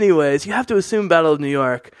apart. Anyways, you have to assume Battle of New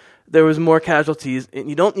York, there was more casualties, and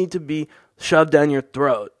you don't need to be shoved down your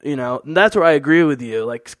throat, And that's where I agree with you.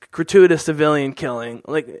 Like, gratuitous civilian killing,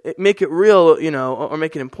 like, make it real, or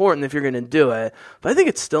make it important if you're going to do it. But I think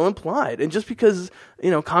it's still implied. And just because,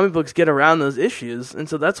 comic books get around those issues. And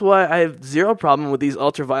so that's why I have zero problem with these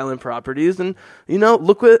ultra-violent properties. And,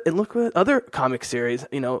 look what other comic series,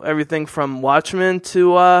 everything from Watchmen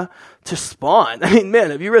to Spawn. I mean, man,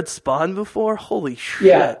 have you read Spawn before? Holy shit.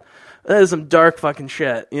 Yeah. That is some dark fucking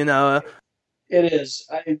shit, It is.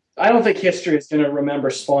 I don't think history is going to remember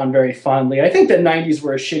Spawn very fondly. I think the 90s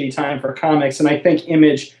were a shitty time for comics, and I think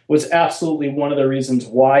Image was absolutely one of the reasons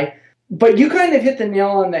why. But you kind of hit the nail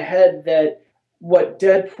on the head that what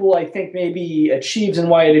Deadpool, I think, maybe achieves and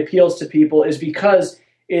why it appeals to people is because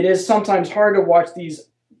it is sometimes hard to watch these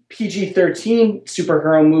PG-13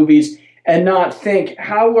 superhero movies and not think,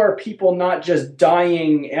 how are people not just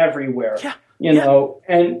dying everywhere? Yeah.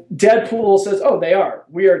 And Deadpool says, oh, they are.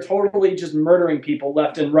 We are totally just murdering people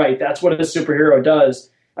left and right. That's what a superhero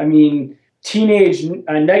does. I mean,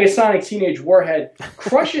 Negasonic Teenage Warhead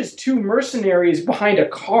crushes two mercenaries behind a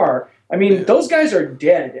car. I mean, those guys are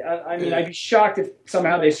dead. I'd be shocked if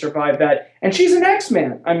somehow they survive that. And she's an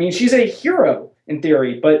X-Man. I mean, she's a hero in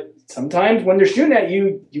theory, but sometimes when they're shooting at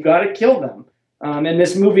you, you got to kill them. And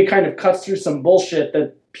this movie kind of cuts through some bullshit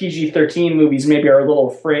that PG-13 movies maybe are a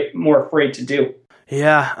little more afraid to do.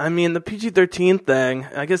 Yeah, I mean, the PG-13 thing,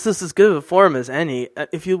 I guess this is as good of a form as any.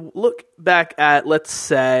 If you look back at, let's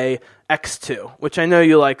say, X2, which I know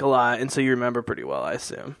you like a lot, and so you remember pretty well, I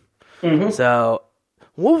assume. Mm-hmm. So,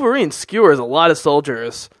 Wolverine skewers a lot of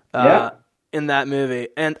soldiers in that movie.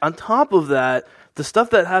 And on top of that, the stuff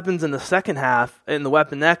that happens in the second half in the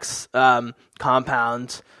Weapon X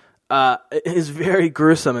compound is very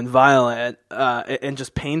gruesome and violent and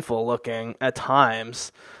just painful looking at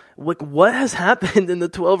times. Like, what has happened in the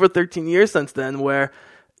 12 or 13 years since then where,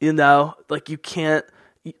 you can't,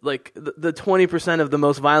 like, the 20% of the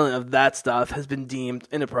most violent of that stuff has been deemed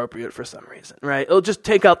inappropriate for some reason, right? It'll just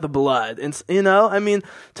take out the blood. And, I mean,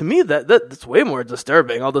 to me, that's way more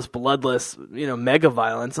disturbing, all this bloodless, mega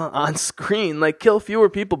violence on screen. Like, kill fewer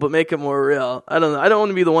people, but make it more real. I don't know. I don't want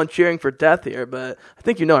to be the one cheering for death here, but I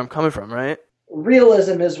think you know where I'm coming from, right?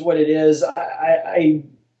 Realism is what it is.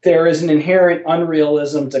 There is an inherent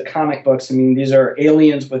unrealism to comic books. I mean, these are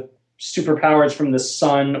aliens with superpowers from the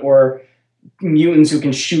sun, or mutants who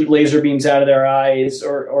can shoot laser beams out of their eyes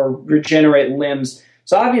or regenerate limbs.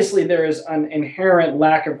 So obviously there is an inherent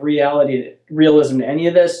lack of realism to any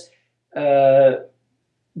of this. But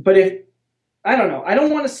I don't know. I don't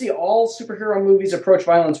want to see all superhero movies approach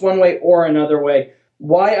violence one way or another way.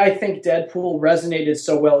 Why I think Deadpool resonated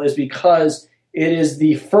so well is because it is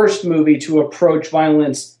the first movie to approach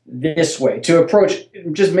violence this way, to approach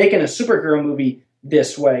just making a superhero movie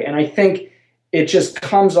this way. And I think it just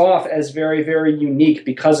comes off as very, very unique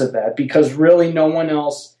because of that, because really no one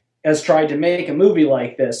else has tried to make a movie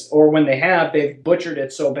like this, or when they have, they've butchered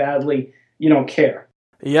it so badly, you don't care.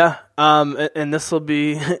 Yeah, and this will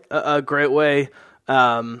be a great way.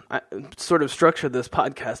 I sort of structured this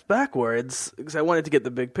podcast backwards because I wanted to get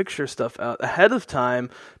the big picture stuff out ahead of time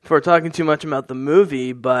before talking too much about the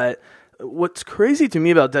movie. But what's crazy to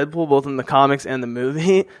me about Deadpool, both in the comics and the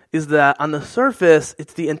movie, is that on the surface,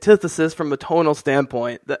 it's the antithesis from a tonal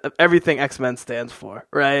standpoint of everything X-Men stands for,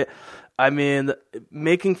 right? I mean,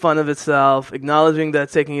 making fun of itself, acknowledging that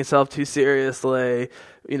it's taking itself too seriously,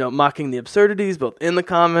 mocking the absurdities both in the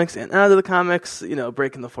comics and out of the comics,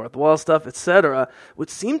 breaking the fourth wall stuff, etc.,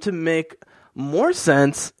 would seem to make more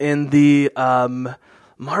sense in the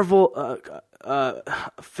Marvel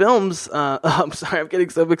films. I'm sorry, I'm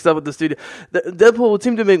getting so mixed up with the studio. Deadpool would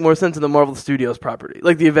seem to make more sense in the Marvel Studios property,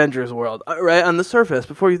 like the Avengers world, right? On the surface,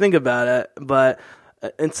 before you think about it, but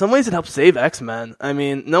in some ways it helps save X-Men. I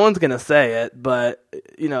mean, no one's going to say it, but,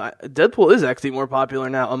 Deadpool is actually more popular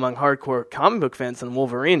now among hardcore comic book fans than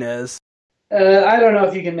Wolverine is. I don't know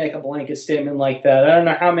if you can make a blanket statement like that. I don't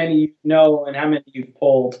know how many you know and how many you've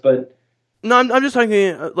pulled, but... No, I'm just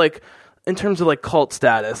talking, in terms of, cult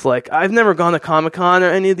status. I've never gone to Comic-Con or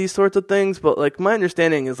any of these sorts of things, but, my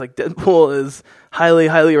understanding is, Deadpool is highly,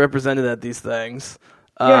 highly represented at these things.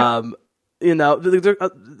 Yeah.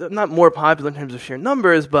 They're not more popular in terms of sheer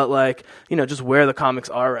numbers, but just where the comics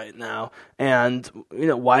are right now, and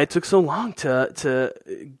why it took so long to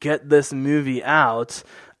get this movie out.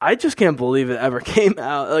 I just can't believe it ever came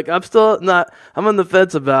out. I'm on the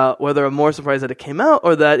fence about whether I'm more surprised that it came out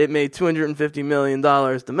or that it made $250 million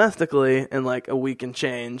domestically in a week and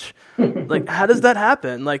change. How does that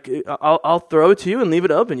happen? I'll throw it to you and leave it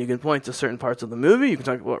open. You can point to certain parts of the movie. You can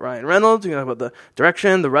talk about Ryan Reynolds. You can talk about the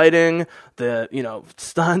direction, the writing, the,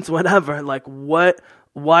 stunts, whatever.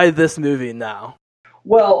 Why this movie now?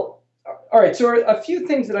 Well, all right. So a few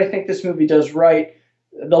things that I think this movie does right.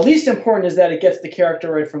 The least important is that it gets the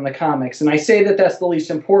character right from the comics. And I say that that's the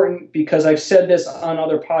least important because I've said this on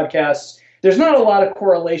other podcasts. There's not a lot of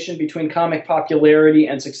correlation between comic popularity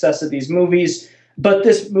and success of these movies, but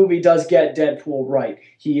this movie does get Deadpool right.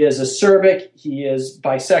 He is acerbic, he is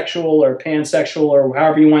bisexual or pansexual or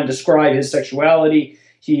however you want to describe his sexuality.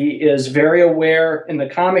 He is very aware. In the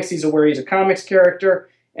comics, he's aware he's a comics character.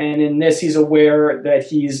 And in this, he's aware that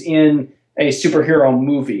he's in a superhero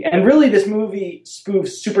movie. And really, this movie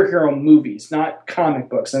spoofs superhero movies, not comic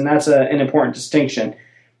books, and that's an important distinction.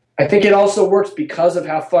 I think it also works because of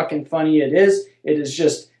how fucking funny it is. It is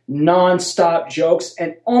just non-stop jokes,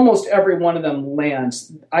 and almost every one of them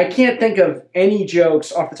lands. I can't think of any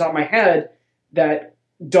jokes off the top of my head that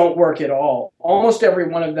don't work at all. Almost every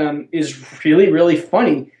one of them is really, really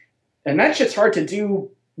funny, and that shit's hard to do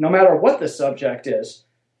no matter what the subject is.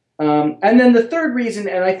 And then the third reason,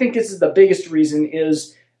 and I think this is the biggest reason,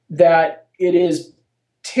 is that it is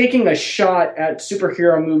taking a shot at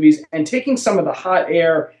superhero movies and taking some of the hot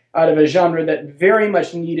air out of a genre that very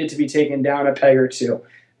much needed to be taken down a peg or two.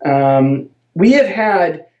 We have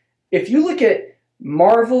had, if you look at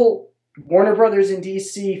Marvel, Warner Brothers in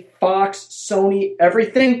DC, Fox, Sony,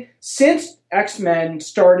 everything, since X-Men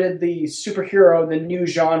started the superhero, the new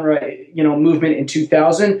genre, movement in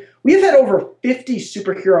 2000, we have had over 50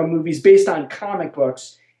 superhero movies based on comic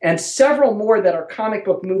books and several more that are comic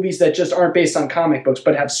book movies that just aren't based on comic books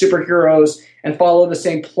but have superheroes and follow the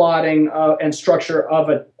same plotting and structure of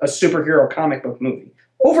a superhero comic book movie.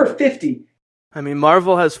 Over 50. I mean,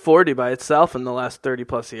 Marvel has 40 by itself in the last 30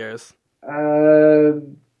 plus years.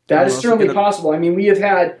 That is certainly possible. I mean, we have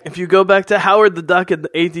had... If you go back to Howard the Duck in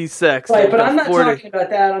 86... Right, but I'm not talking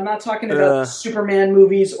about that. I'm not talking about the Superman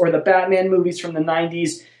movies or the Batman movies from the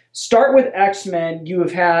 90s. Start with X-Men. You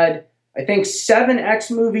have had, I think, 7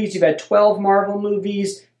 X movies. You've had 12 Marvel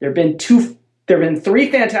movies. There have been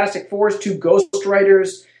 3 Fantastic Fours, 2 Ghost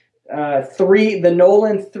Riders, 3 the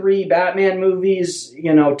Nolan 3 Batman movies, 2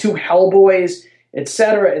 Hellboys,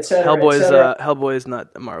 etc., etc. Hellboy is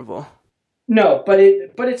not Marvel. No, but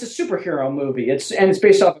it's a superhero movie. It's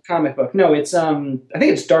based off a comic book. No, it's I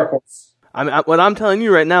think it's Dark Horse. What I'm telling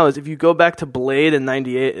you right now is if you go back to Blade in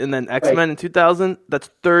 98 and then X-Men in 2000, that's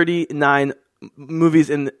 39 movies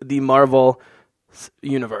in the Marvel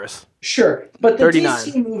universe. Sure, but the 39.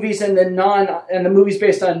 DC movies and the movies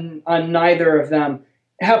based on neither of them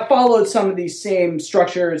have followed some of these same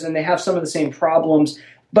structures and they have some of the same problems.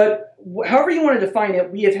 But however you want to define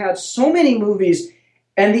it, we have had so many movies.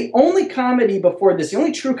 And the only comedy before this, the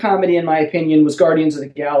only true comedy, in my opinion, was Guardians of the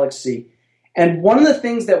Galaxy. And one of the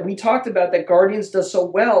things that we talked about that Guardians does so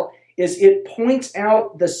well is it points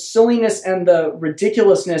out the silliness and the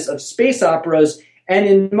ridiculousness of space operas, and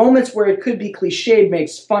in moments where it could be cliched,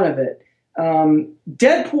 makes fun of it.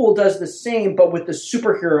 Deadpool does the same, but with the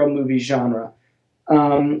superhero movie genre.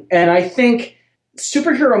 And I think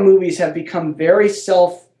superhero movies have become very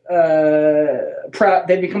proud.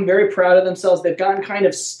 They've become very proud of themselves. They've gotten kind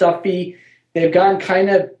of stuffy. They've gotten kind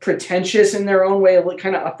of pretentious in their own way,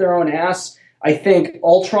 kind of up their own ass. I think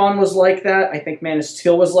Ultron was like that. I think Man of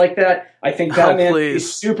Steel was like that. I think Batman v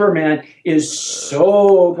Superman is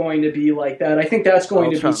so going to be like that. I think that's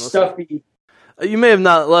going to be stuffy. You may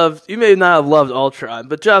not have loved Ultron,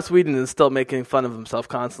 but Joss Whedon is still making fun of himself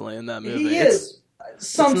constantly in that movie. He is.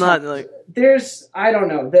 Sometimes it's not like there's, I don't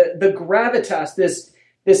know, the gravitas,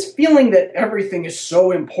 this feeling that everything is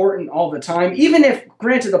so important all the time, even if,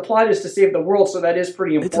 granted, the plot is to save the world, so that is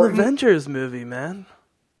pretty important. It's an Avengers movie, man.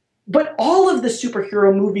 But all of the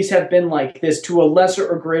superhero movies have been like this to a lesser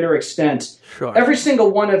or greater extent. Sure. Every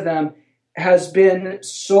single one of them has been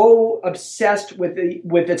so obsessed with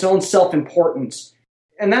its own self-importance.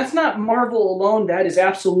 And that's not Marvel alone. That is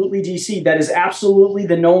absolutely DC. That is absolutely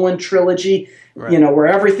the Nolan trilogy, right. Where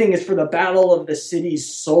everything is for the battle of the city's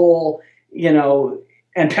soul,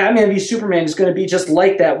 and Batman v Superman is going to be just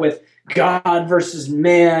like that, with God versus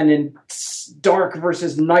man and dark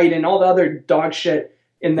versus night and all the other dog shit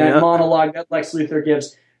in that monologue that Lex Luthor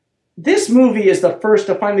gives. This movie is the first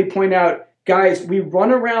to finally point out, guys, we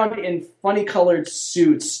run around in funny colored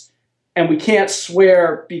suits and we can't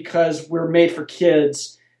swear because we're made for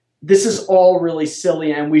kids. This is all really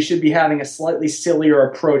silly, and we should be having a slightly sillier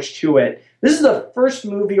approach to it. This is the first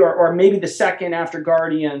movie, or maybe the second after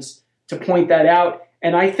Guardians, to point that out.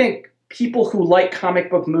 And I think people who like comic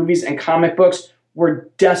book movies and comic books were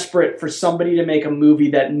desperate for somebody to make a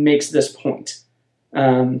movie that makes this point.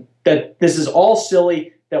 That this is all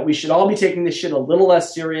silly, that we should all be taking this shit a little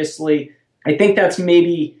less seriously. I think that's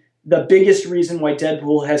maybe the biggest reason why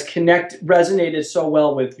Deadpool has resonated so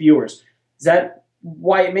well with viewers. Is that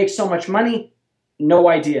why it makes so much money? No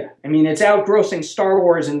idea. I mean, it's outgrossing Star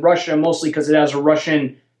Wars in Russia mostly because it has a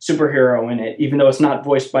Russian superhero in it, even though it's not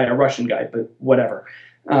voiced by a Russian guy, but whatever.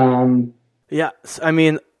 Yeah, I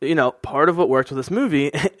mean, part of what worked with this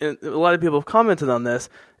movie, and a lot of people have commented on this,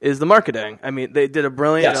 is the marketing. I mean, they did a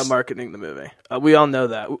brilliant job marketing the movie. We all know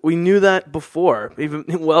that. We knew that before, even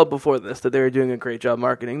well before this, that they were doing a great job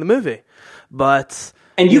marketing the movie. But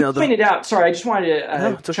and you pointed out. Sorry, I just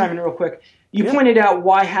wanted to chime in real quick. You pointed out,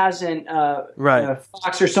 why hasn't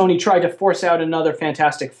Fox or Sony tried to force out another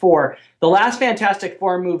Fantastic Four? The last Fantastic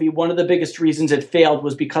Four movie, one of the biggest reasons it failed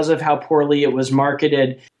was because of how poorly it was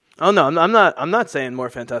marketed. Oh no, I'm not saying more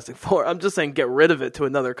Fantastic Four. I'm just saying get rid of it to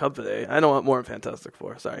another company. I don't want more Fantastic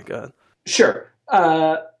Four. Sorry, go ahead. Sure,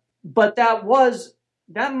 but that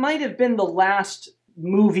might have been the last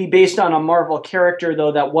movie based on a Marvel character,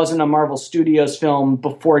 though, that wasn't a Marvel Studios film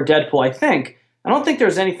before Deadpool. I don't think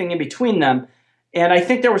there's anything in between them, and I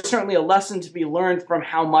think there was certainly a lesson to be learned from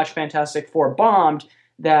how much Fantastic Four bombed.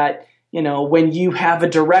 That when you have a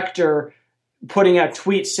director putting out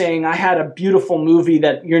tweets saying, I had a beautiful movie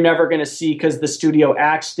that you're never going to see because the studio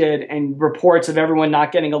axed it, and reports of everyone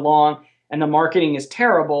not getting along, and the marketing is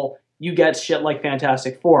terrible, you get shit like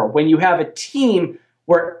Fantastic Four. When you have a team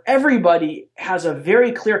where everybody has a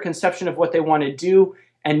very clear conception of what they want to do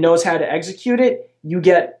and knows how to execute it, you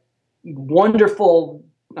get wonderful,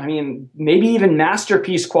 maybe even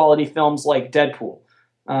masterpiece quality films like Deadpool.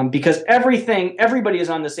 Because everybody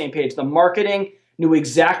is on the same page. The marketing knew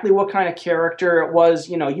exactly what kind of character it was.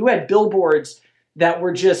 You had billboards that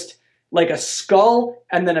were just like a skull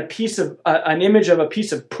and then an image of a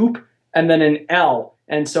piece of poop and then an L.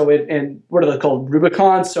 And so and what are they called?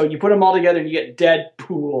 Rubicons. So you put them all together and you get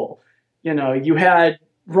Deadpool. You had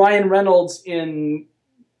Ryan Reynolds in,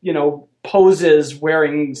 poses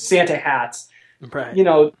wearing Santa hats. Right.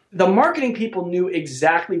 The marketing people knew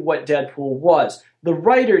exactly what Deadpool was. The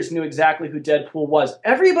writers knew exactly who Deadpool was.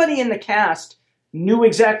 Everybody in the cast knew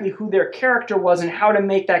exactly who their character was and how to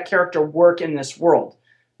make that character work in this world.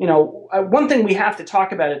 One thing we have to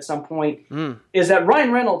talk about at some point is that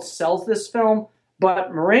Ryan Reynolds sells this film,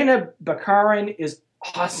 but Morena Baccarin is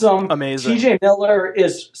awesome. Amazing. TJ Miller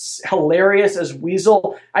is hilarious as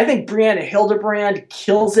Weasel. I think Brianna Hildebrand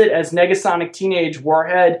kills it as Negasonic Teenage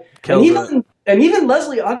Warhead. And even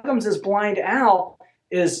Leslie Uggams as Blind Al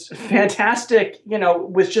is fantastic,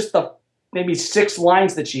 with just the maybe 6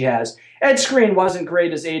 lines that she has. Ed Skrein wasn't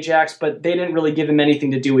great as Ajax, but they didn't really give him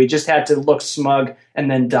anything to do. He just had to look smug and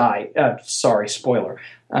then die. Sorry, spoiler.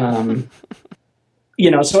 So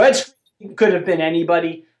Ed Skrein could have been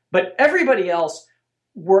anybody, but everybody else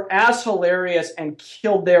were as hilarious and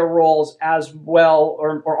killed their roles as well,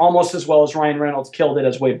 or almost as well as Ryan Reynolds killed it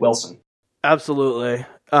as Wade Wilson. Absolutely.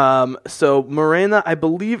 So Morena, I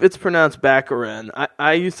believe it's pronounced Baccarin.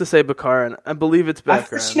 I used to say Baccarin. I believe it's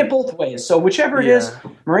Baccarin. I've seen it both ways. So whichever it is,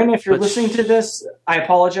 Morena, if you're listening to this, I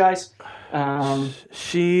apologize.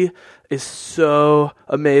 She is so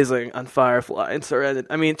amazing on Firefly and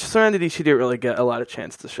Serenity. Serenity, she didn't really get a lot of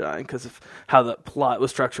chance to shine because of how the plot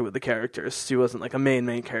was structured with the characters. She wasn't like a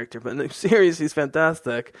main character, but in the series, she's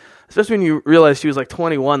fantastic. Especially when you realize she was like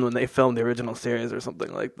 21 when they filmed the original series or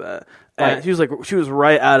something like that. And she was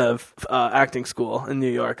right out of acting school in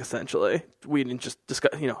New York, essentially. We didn't just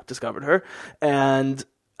discovered her, and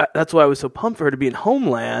that's why I was so pumped for her to be in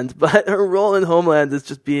Homeland, but her role in Homeland is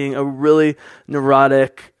just being a really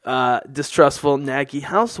neurotic, distrustful, naggy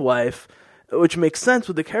housewife, which makes sense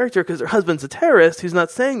with the character because her husband's a terrorist who's not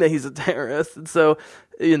saying that he's a terrorist, and so,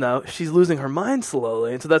 she's losing her mind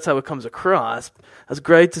slowly, and so that's how it comes across. It's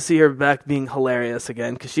great to see her back being hilarious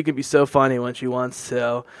again because she can be so funny when she wants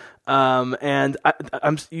to. And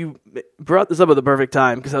you brought this up at the perfect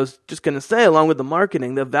time, because I was just going to say, along with the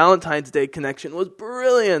marketing, the Valentine's Day connection was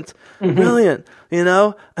brilliant. Brilliant. You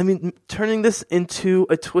know, I mean, turning this into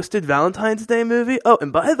a twisted Valentine's Day movie. Oh,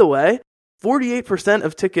 and by the way, 48%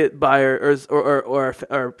 of ticket buyers, or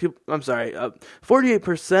people,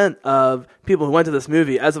 48% of people who went to this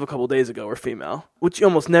movie as of a couple days ago were female, which you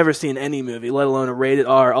almost never see in any movie, let alone a rated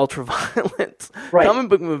R, ultra-violent comic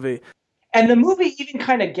book movie. And the movie even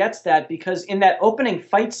kind of gets that, because in that opening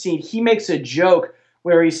fight scene, he makes a joke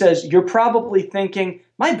where he says, "You're probably thinking,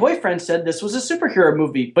 my boyfriend said this was a superhero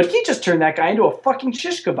movie, but he just turned that guy into a fucking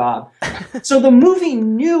shish kebab." So the movie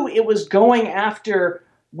knew it was going after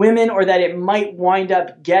women, or that it might wind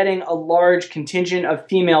up getting a large contingent of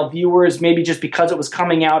female viewers, maybe just because it was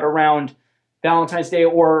coming out around Valentine's Day,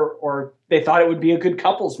 or they thought it would be a good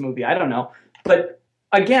couples movie. I don't know. But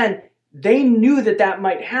again, they knew that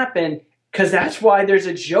might happen, because that's why there's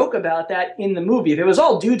a joke about that in the movie. If it was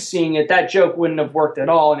all dudes seeing it, that joke wouldn't have worked at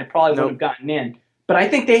all, and it probably wouldn't have gotten in. But I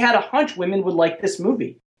think they had a hunch women would like this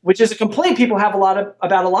movie, which is a complaint people have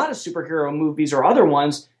about a lot of superhero movies or other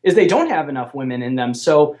ones, is they don't have enough women in them.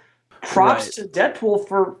 So props to Deadpool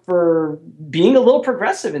for being a little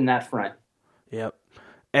progressive in that front. Yep.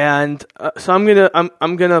 And so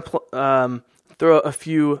I'm gonna throw a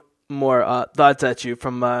few more thoughts at you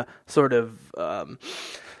from sort of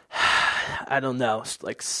I don't know,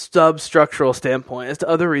 like substructural standpoint as to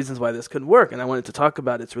other reasons why this could work. And I wanted to talk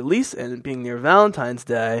about its release and it being near Valentine's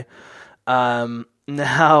Day.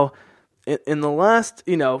 Now, in the last,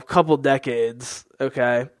 couple decades,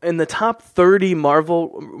 okay, in the top 30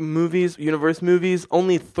 Marvel movies, universe movies,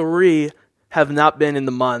 only 3 have not been in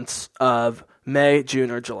the months of May,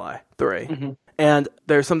 June, or July. 3. Mm-hmm. And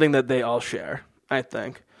there's something that they all share, I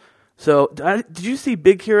think. So, did you see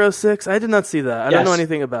Big Hero 6? I did not see that. I don't know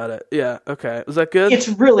anything about it. Yeah, okay. Was that good? It's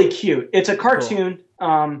really cute. It's a cartoon.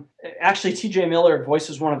 Cool. Actually, T.J. Miller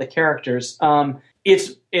voices one of the characters.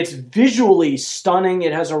 It's visually stunning.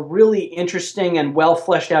 It has a really interesting and well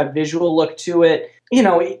fleshed out visual look to it.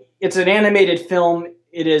 It's an animated film.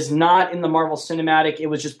 It is not in the Marvel Cinematic. It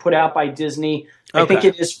was just put out by Disney. I think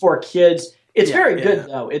it is for kids. It's very good,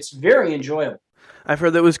 though. It's very enjoyable. I've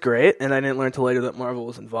heard that was great, and I didn't learn until later that Marvel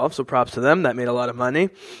was involved, so props to them. That made a lot of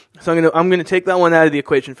money. So I'm gonna take that one out of the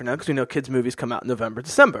equation for now, because we know kids' movies come out in November,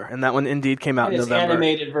 December, and that one indeed came out in November. It's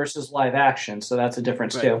animated versus live action, so that's a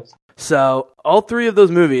difference too. So all 3 of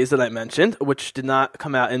those movies that I mentioned, which did not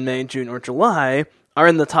come out in May, June, or July, are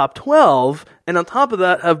in the top 12, and on top of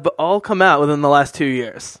that have all come out within the last 2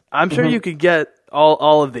 years. I'm sure you could get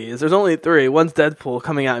all of these. There's only 3. One's Deadpool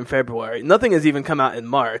coming out in February. Nothing has even come out in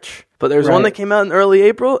March. But there's one that came out in early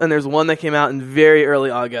April, and there's one that came out in very early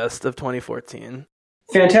August of 2014.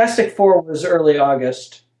 Fantastic Four was early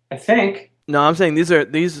August, I think. No, I'm saying these are of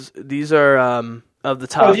the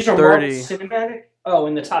top 30. These are Marvel Cinematic? Oh,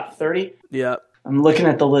 in the top 30? Yeah. I'm looking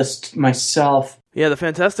at the list myself. Yeah, the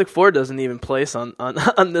Fantastic Four doesn't even place on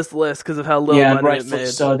this list because of how little money it made.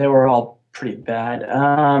 So they were all pretty bad.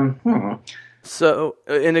 So,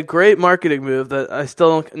 in a great marketing move that I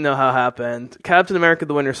still don't know how happened, Captain America: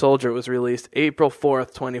 The Winter Soldier was released April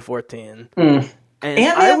 4th, 2014. And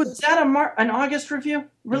is that an August review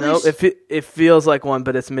release? No, it feels like one,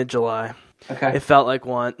 but it's mid-July. Okay. It felt like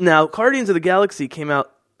one. Now, Guardians of the Galaxy came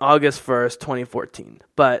out August 1st, 2014.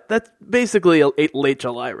 But that's basically a late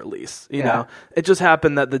July release. You know, it just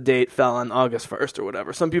happened that the date fell on August 1st or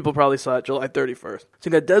whatever. Some people probably saw it July 31st. So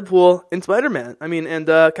you got Deadpool and Spider-Man. and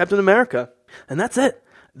Captain America. And that's it.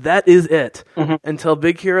 That is it. Mm-hmm. Until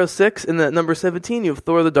Big Hero 6 and the number 17, you have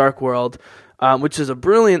Thor: The Dark World, which is a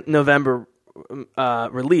brilliant November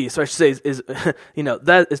release. Or I should say is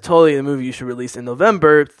that is totally the movie you should release in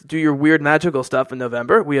November. Do your weird magical stuff in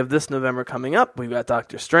November. We have this November coming up. We've got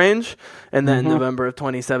Doctor Strange, and then November of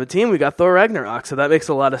 2017 we got Thor: Ragnarok. So that makes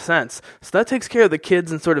a lot of sense. So that takes care of the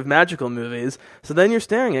kids and sort of magical movies. So then you're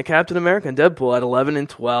staring at Captain America and Deadpool at 11 and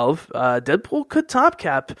 12. Deadpool could top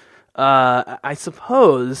Cap. I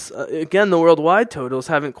suppose, again, the worldwide totals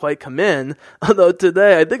haven't quite come in, although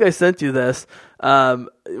today, I think I sent you this, Deadpool's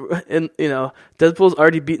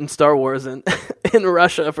already beaten Star Wars in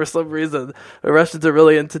Russia for some reason. The Russians are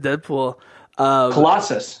really into Deadpool.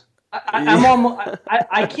 Colossus.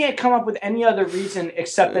 I can't come up with any other reason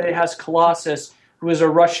except that it has Colossus, who is a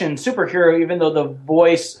Russian superhero, even though the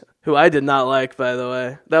voice... Who I did not like, by the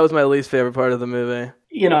way. That was my least favorite part of the movie.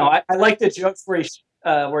 I like the jokes where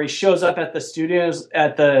where he shows up at the studios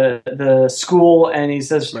at the school, and he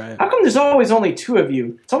says, Right. "How come there's always only two of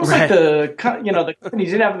you?" It's almost Right. like the company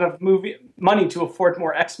didn't have enough money to afford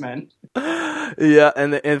more X-Men. Yeah,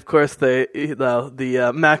 and of course the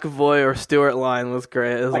McAvoy or Stewart line was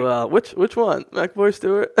great as well. Which one? McAvoy,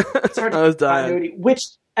 Stewart? It's hard I was dying. continuity,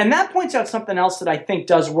 and that points out something else that I think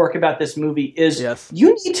does work about this movie is Yes.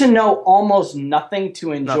 you need to know almost nothing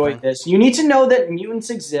to enjoy Nothing. this. You need to know that mutants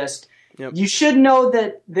exist. Yep. You should know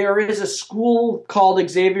that there is a school called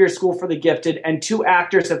Xavier School for the Gifted, and two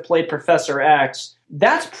actors have played Professor X.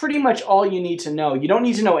 That's pretty much all you need to know. You don't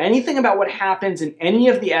need to know anything about what happens in any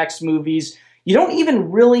of the X movies. You don't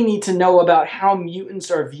even really need to know about how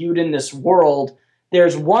mutants are viewed in this world.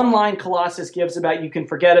 There's one line Colossus gives about you can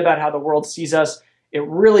forget about how the world sees us. It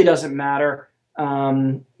really doesn't matter.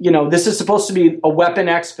 This is supposed to be a Weapon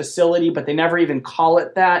X facility, but they never even call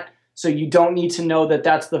it that. So you don't need to know that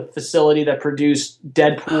that's the facility that produced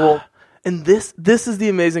Deadpool. And this is the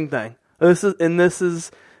amazing thing. This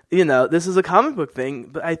is a comic book thing,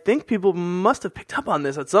 but I think people must have picked up on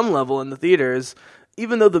this at some level in the theaters.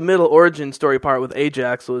 Even though the middle origin story part with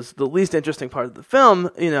Ajax was the least interesting part of the film,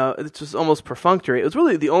 it's just almost perfunctory. It was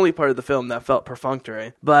really the only part of the film that felt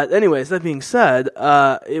perfunctory. But anyways, that being said,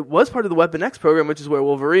 it was part of the Weapon X program, which is where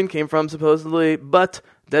Wolverine came from, supposedly, but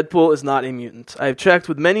Deadpool is not a mutant. I've checked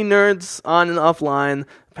with many nerds on and offline.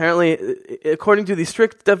 Apparently, according to the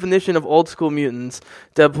strict definition of old school mutants,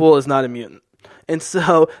 Deadpool is not a mutant. And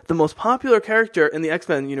so the most popular character in the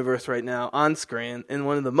X-Men universe right now on screen, and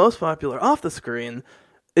one of the most popular off the screen,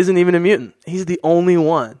 isn't even a mutant. He's the only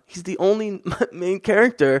one. He's the only main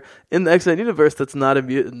character in the X-Men universe that's not a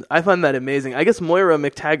mutant. I find that amazing. I guess Moira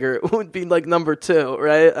McTaggart would be like number 2,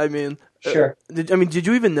 right? I mean... Sure. Did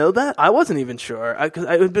you even know that? I wasn't even sure. Because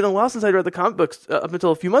it had been a while since I'd read the comic books up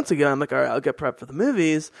until a few months ago. I'm like, all right, I'll get prepped for the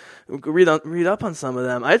movies, read up on some of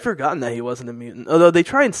them. I'd forgotten that he wasn't a mutant. Although they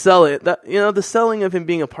try and sell it, the selling of him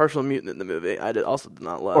being a partial mutant in the movie, I also did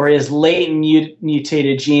not love. Or his latent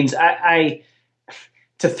mutated genes. I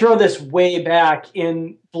to throw this way back,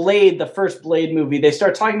 in Blade, the first Blade movie, they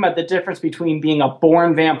start talking about the difference between being a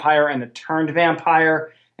born vampire and a turned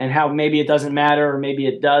vampire, and how maybe it doesn't matter or maybe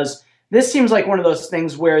it does. This seems like one of those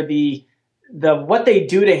things where the what they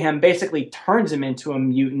do to him basically turns him into a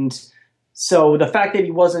mutant. So the fact that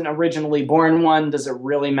he wasn't originally born one, does it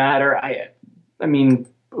really matter? I mean,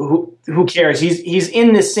 who cares? He's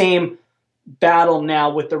in the same battle now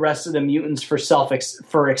with the rest of the mutants for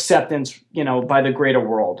acceptance, by the greater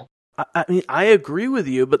world. I mean, I agree with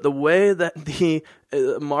you, but the way that the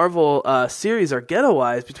Marvel series are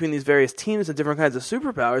ghettoized between these various teams and different kinds of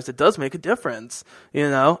superpowers, it does make a difference.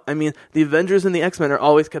 I mean, the Avengers and the X-Men are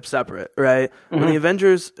always kept separate, right? Mm-hmm. When the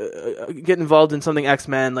Avengers get involved in something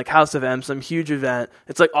X-Men, like House of M, some huge event,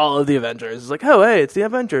 it's like all of the Avengers. It's like, oh, hey, it's the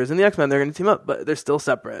Avengers and the X-Men. They're going to team up, but they're still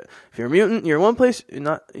separate. If you're a mutant, you're in one place. You're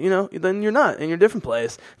not, then you're not, and you're a different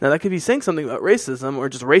place. Now, that could be saying something about racism or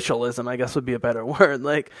just racialism, I guess would be a better word.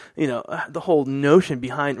 Like, the whole notion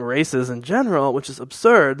behind races in general, which is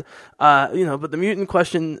absurd, but the mutant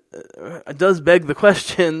question does beg the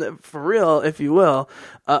question, for real, if you will,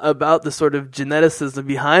 about the sort of geneticism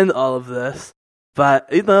behind all of this. But,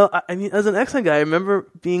 I mean, as an X-Men guy, I remember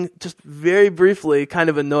being just very briefly kind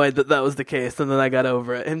of annoyed that was the case, and then I got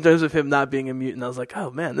over it. In terms of him not being a mutant, I was like,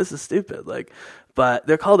 oh man, this is stupid. But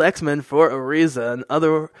they're called X-Men for a reason.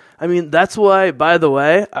 That's why, by the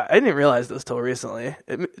way, I didn't realize this till recently.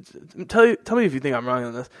 Tell me if you think I'm wrong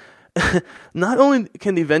on this. Not only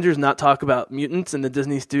can the Avengers not talk about mutants in the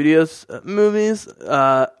Disney Studios movies,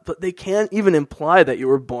 but they can't even imply that you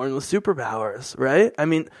were born with superpowers, right? I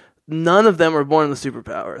mean, none of them were born with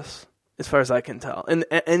superpowers, as far as I can tell. In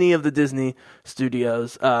any of the Disney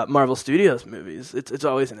Studios, Marvel Studios movies, it's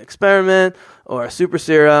always an experiment or a super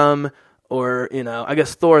serum. Or, I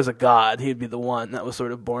guess Thor is a god. He'd be the one that was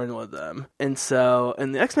sort of born with them. And so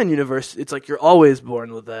in the X-Men universe, it's like you're always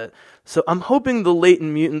born with it. So I'm hoping the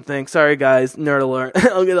latent mutant thing, sorry guys, nerd alert,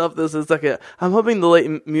 I'll get off this in a second. I'm hoping the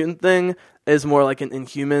latent mutant thing is more like in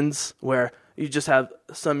Inhumans, where you just have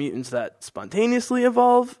some mutants that spontaneously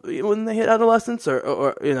evolve when they hit adolescence,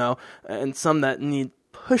 or and some that need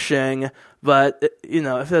pushing. But,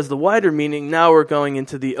 if it has the wider meaning, now we're going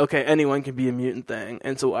into the, okay, anyone can be a mutant thing,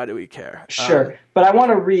 and so why do we care? Sure. But I want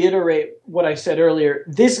to reiterate what I said earlier.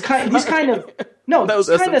 These kind of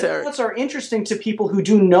thoughts are interesting to people who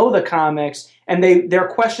do know the comics, and they're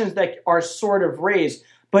questions that are sort of raised.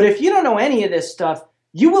 But if you don't know any of this stuff,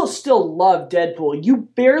 you will still love Deadpool. You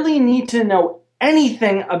barely need to know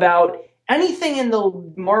anything about anything in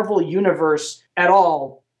the Marvel universe at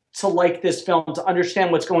all to like this film, to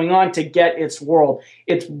understand what's going on, to get its world.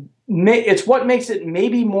 It's what makes it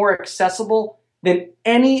maybe more accessible than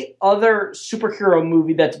any other superhero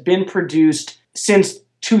movie that's been produced since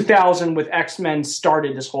 2000 with X-Men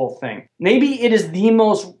started this whole thing. Maybe it is the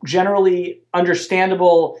most generally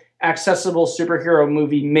understandable, accessible superhero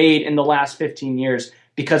movie made in the last 15 years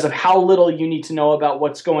because of how little you need to know about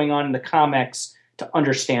what's going on in the comics to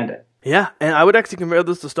understand it. Yeah, and I would actually compare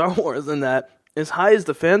this to Star Wars in that as high as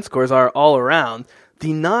the fan scores are all around,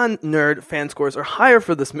 the non-nerd fan scores are higher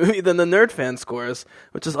for this movie than the nerd fan scores,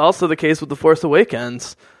 which is also the case with The Force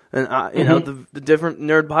Awakens. And, you know, the different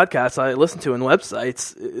nerd podcasts I listen to and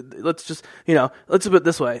websites, let's put it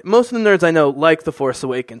this way. Most of the nerds I know like The Force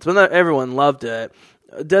Awakens, but not everyone loved it.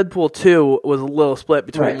 Deadpool 2 was a little split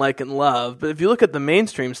between like and love, but if you look at the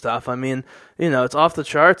mainstream stuff, I mean, you know, it's off the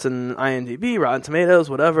charts in IMDb, Rotten Tomatoes,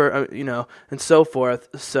 whatever, you know, and so forth.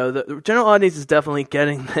 So the general audience is definitely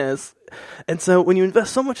getting this. And so when you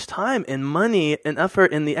invest so much time and money and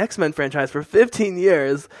effort in the X-Men franchise for 15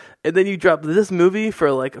 years, and then you drop this movie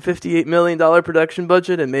for like a $58 million production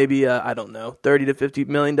budget and maybe, I don't know, $30 to $50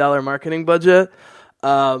 million marketing budget,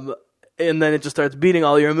 and then it just starts beating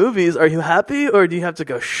all your movies, are you happy or do you have to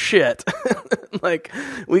go, shit, like,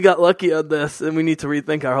 we got lucky on this and we need to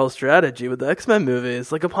rethink our whole strategy with the X-Men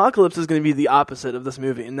movies? Like, Apocalypse is going to be the opposite of this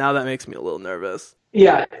movie, and now that makes me a little nervous.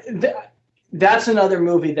 Yeah, that's another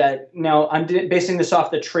movie that, now I'm basing this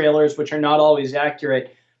off the trailers, which are not always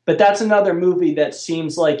accurate, but that's another movie that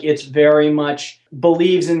seems like it's very much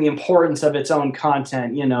believes in the importance of its own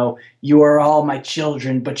content. You know, you are all my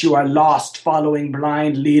children, but you are lost following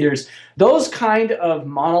blind leaders. Those kind of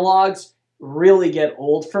monologues really get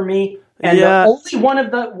old for me. And the only one of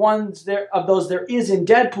the ones of those there is in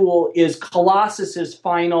Deadpool is Colossus's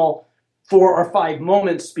final 4 or 5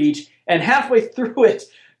 moment speech. And halfway through it,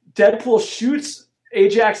 Deadpool shoots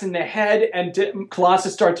Ajax in the head and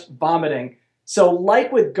Colossus starts vomiting. So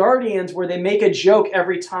like with Guardians, where they make a joke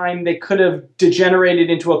every time they could have degenerated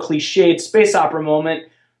into a cliched space opera moment,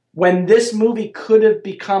 when this movie could have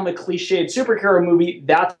become a cliched superhero movie,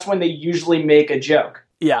 that's when they usually make a joke.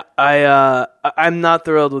 Yeah, I'm not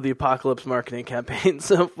thrilled with the Apocalypse marketing campaign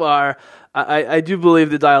so far. I do believe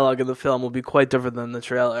the dialogue in the film will be quite different than the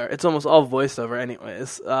trailer. It's almost all voiceover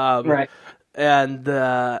anyways. Right. And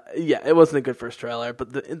it wasn't a good first trailer,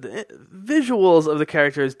 but the visuals of the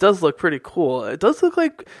characters does look pretty cool. It does look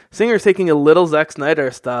like Singer's taking a little Zack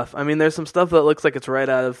Snyder stuff. I mean, there's some stuff that looks like it's right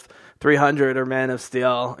out of 300 or Man of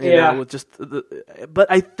Steel. You know, with just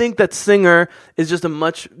but I think that Singer is just a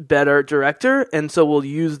much better director, and so we'll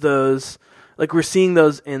use those. Like, we're seeing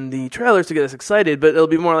those in the trailers to get us excited, but it'll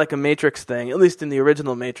be more like a Matrix thing, at least in the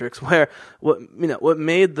original Matrix, where what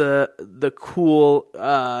made the cool,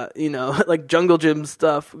 like Jungle Gym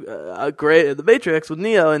stuff great in the Matrix with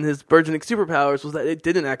Neo and his burgeoning superpowers was that it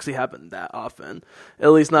didn't actually happen that often,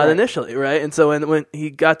 at least not initially, right? And so when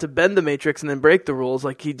he got to bend the Matrix and then break the rules,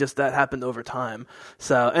 like that happened over time.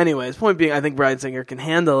 So anyways, point being, I think Bryan Singer can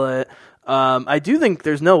handle it. I do think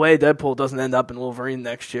there's no way Deadpool doesn't end up in Wolverine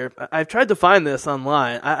next year. I've tried to find this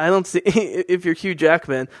online. I don't see, if you're Hugh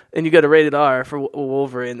Jackman and you get a rated R for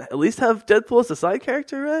Wolverine, at least have Deadpool as a side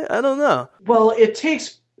character, right? I don't know. Well, it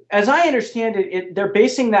takes, as I understand it, they're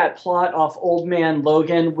basing that plot off Old Man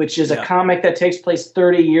Logan, which is a comic that takes place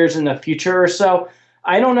 30 years in the future or so.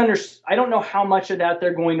 I don't know how much of that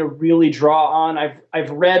they're going to really draw on.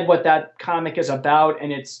 I've read what that comic is about,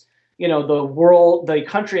 and it's, you know, the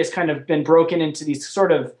country has kind of been broken into these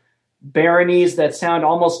sort of baronies that sound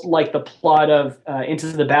almost like the plot of Into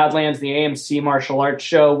the Badlands, the AMC martial arts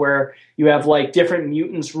show, where you have like different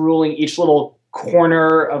mutants ruling each little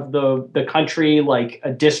corner of the country, like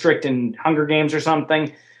a district in Hunger Games or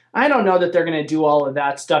something. I don't know that they're going to do all of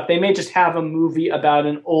that stuff. They may just have a movie about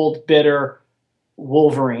an old, bitter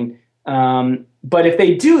Wolverine. But if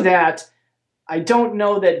they do that, I don't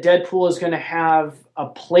know that Deadpool is going to have a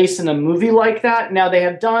place in a movie like that. Now, they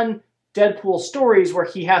have done Deadpool stories where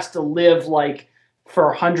he has to live like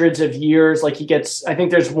for hundreds of years. Like I think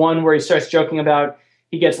there's one where he starts joking about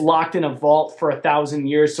he gets locked in a vault for 1,000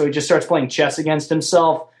 years. So he just starts playing chess against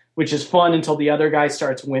himself, which is fun until the other guy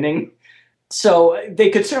starts winning. So they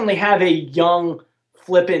could certainly have a young,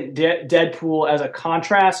 flippant Deadpool as a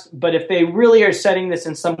contrast. But if they really are setting this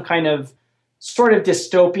in some kind of sort of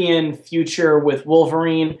dystopian future with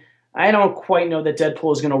Wolverine, I don't quite know that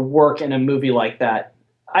Deadpool is going to work in a movie like that.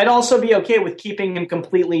 I'd also be okay with keeping him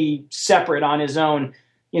completely separate on his own,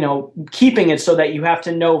 you know, keeping it so that you have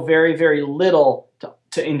to know very, very little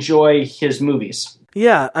to enjoy his movies.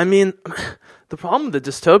 Yeah, I mean, the problem with the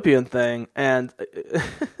dystopian thing, and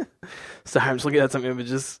sorry, I'm just looking at some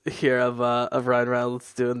images here of Ryan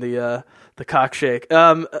Reynolds doing the cock shake.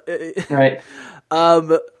 Right.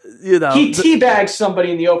 You know, he teabags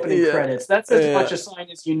somebody in the opening credits. That's as much a sign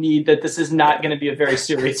as you need that this is not going to be a very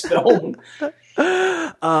serious film.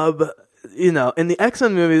 You know, in the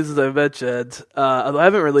X-Men movies, as I mentioned, although I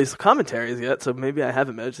haven't released commentaries yet, so maybe I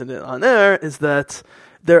haven't mentioned it on air, is that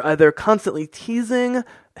they're either constantly teasing,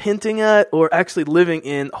 hinting at, or actually living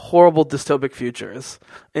in horrible dystopic futures.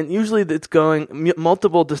 And usually it's going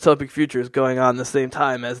multiple dystopic futures going on at the same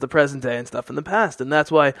time as the present day and stuff in the past. And that's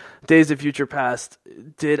why Days of Future Past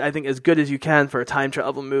did, I think, as good as you can for a time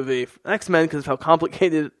travel movie. X-Men, because of how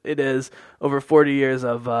complicated it is over 40 years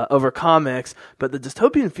of over comics. But the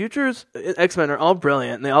dystopian futures in X-Men are all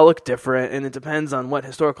brilliant, and they all look different, and it depends on what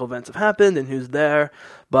historical events have happened and who's there.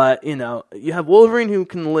 But, you know, you have Wolverine who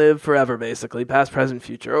can live forever, basically, past, present,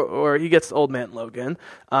 future, or he gets Old Man Logan.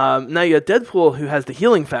 Now you have Deadpool who has the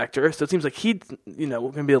healing factor, so it seems like he, you know,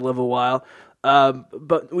 going to be able to live a while.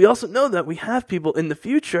 But we also know that we have people in the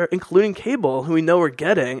future, including Cable, who we know we're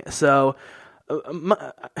getting. So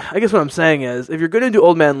I guess what I'm saying is, if you're going to do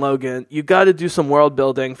Old Man Logan, you got to do some world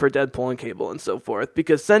building for Deadpool and Cable and so forth,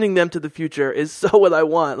 because sending them to the future is so what I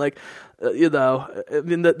want. Like, you know, I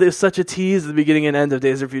mean, there's such a tease at the beginning and end of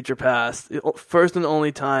Days of Future Past. First and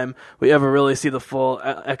only time we ever really see the full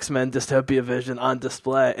X-Men dystopia vision on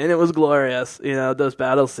display, and it was glorious, you know, those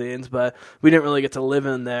battle scenes, but we didn't really get to live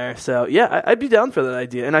in there. So yeah, I'd be down for that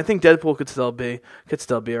idea, and I think Deadpool could still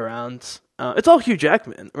be around. It's all Hugh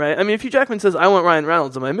Jackman, right? I mean, if Hugh Jackman says, I want Ryan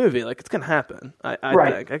Reynolds in my movie, like, it's going to happen. I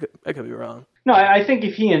think. I could be wrong. No, I think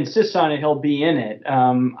if he insists on it, he'll be in it.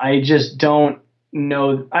 I just don't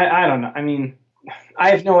know. I don't know. I mean, I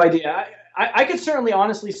have no idea. I could certainly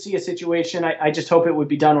honestly see a situation. I just hope it would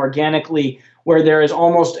be done organically, where there is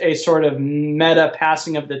almost a sort of meta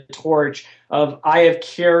passing of the torch of, I have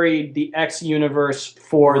carried the X universe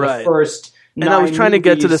for the first... And I was trying to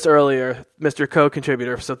get to this earlier, Mr.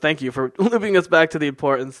 Co-contributor, so thank you for looping us back to the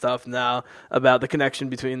important stuff now about the connection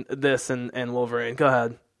between this and Wolverine. Go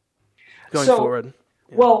ahead. Going forward.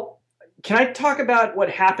 Yeah. Well, can I talk about what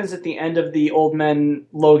happens at the end of the Old Man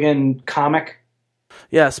Logan comic?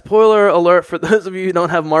 Yeah, spoiler alert for those of you who don't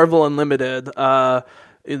have Marvel Unlimited.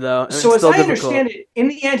 You know, so as I understand it, in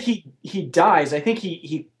the end he dies. I think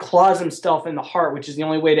he claws himself in the heart, which is the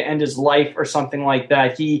only way to end his life or something like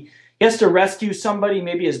that. He has to rescue somebody,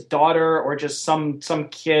 maybe his daughter or just some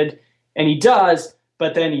kid, and he does,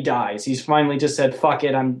 but then he dies. He's finally just said, fuck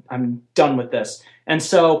it, I'm done with this. And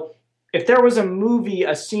so if there was a movie,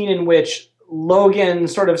 a scene in which Logan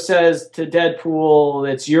sort of says to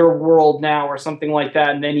Deadpool, it's your world now, or something like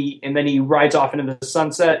that, and then he rides off into the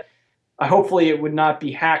sunset, hopefully it would not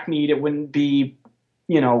be hackneyed, it wouldn't be,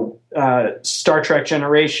 you know, Star Trek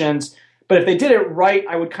Generations. But if they did it right,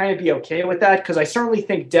 I would kind of be okay with that, because I certainly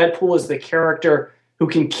think Deadpool is the character who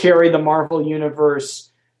can carry the Marvel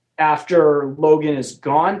Universe after Logan is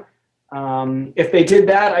gone. If they did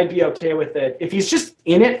that, I'd be okay with it. If he's just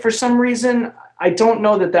in it for some reason, I don't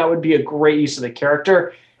know that would be a great use of the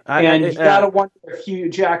character. And you got to wonder if Hugh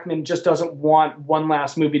Jackman just doesn't want one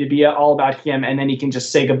last movie to be all about him, and then he can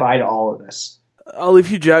just say goodbye to all of this. I'll leave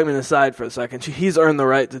Hugh Jackman aside for a second. He's earned the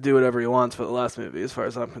right to do whatever he wants for the last movie, as far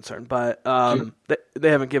as I'm concerned. But they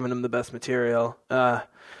haven't given him the best material. I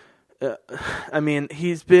mean,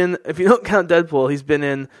 he's been, if you don't count Deadpool, he's been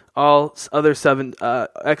in all other 7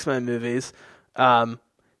 X-Men movies.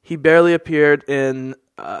 He barely appeared in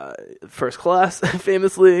First Class,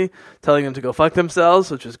 famously, telling them to go fuck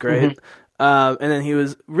themselves, which was great. Mm-hmm. And then he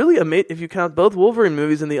was really amazing, if you count both Wolverine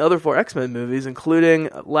movies and the other 4 X-Men movies, including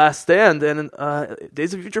Last Stand and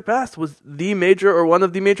Days of Future Past, was the major or one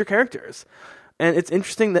of the major characters. And it's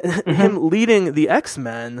interesting that him leading the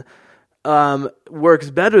X-Men works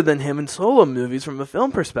better than him in solo movies from a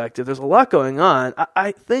film perspective. There's a lot going on.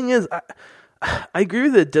 I agree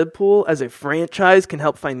that Deadpool as a franchise can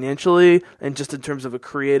help financially and just in terms of a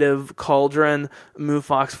creative cauldron move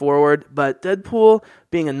Fox forward. But Deadpool,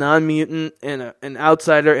 being a non-mutant and an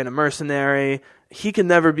outsider and a mercenary, he can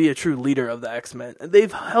never be a true leader of the X-Men.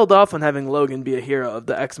 They've held off on having Logan be a hero of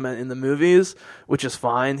the X-Men in the movies, which is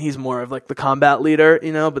fine. He's more of like the combat leader,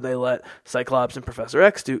 you know, but they let Cyclops and Professor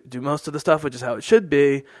X do most of the stuff, which is how it should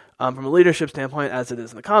be. From a leadership standpoint, as it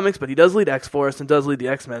is in the comics, but he does lead X-Force and does lead the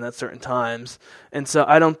X-Men at certain times. And so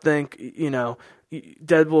I don't think, you know,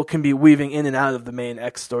 Deadpool can be weaving in and out of the main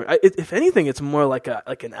X story. If anything, it's more like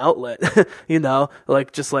an outlet,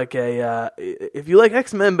 like just like if you like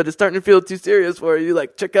X-Men, but it's starting to feel too serious for you,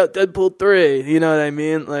 like check out Deadpool 3. You know what I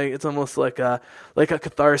mean? Like it's almost like a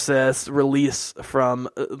catharsis release from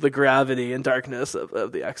the gravity and darkness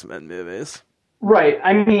of the X-Men movies. Right.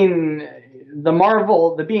 I mean,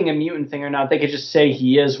 the being a mutant thing or not, they could just say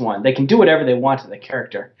he is one. They can do whatever they want to the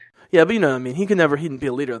character. Yeah, but I mean, he didn't be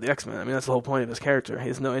a leader of the X-Men. I mean, that's the whole point of his character. He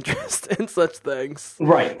has no interest in such things.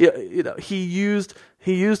 Right. Yeah, he used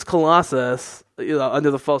Colossus,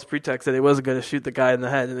 under the false pretext that he wasn't going to shoot the guy in the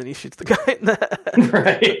head, and then he shoots the guy in the head.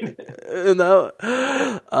 Right.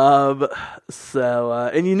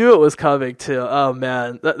 And you knew it was coming too. Oh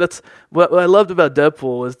man, that's what I loved about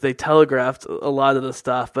Deadpool was they telegraphed a lot of the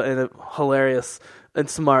stuff, but in a hilarious and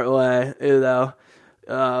smart way.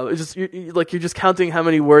 You're just counting how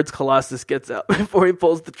many words Colossus gets out before he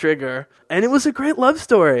pulls the trigger. And it was a great love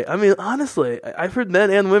story. I mean, honestly, I've heard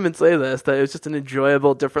men and women say this, that it was just an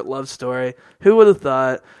enjoyable, different love story. Who would have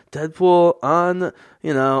thought Deadpool on,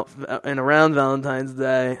 and around Valentine's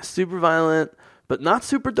Day, super violent, but not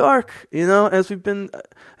super dark, as I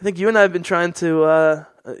think you and I have been trying to,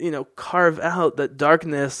 carve out that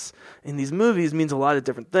darkness in these movies means a lot of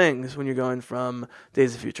different things. When you're going from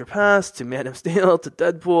Days of Future Past to Man of Steel to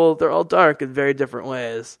Deadpool, they're all dark in very different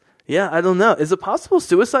ways. Yeah, I don't know. Is it possible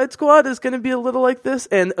Suicide Squad is going to be a little like this?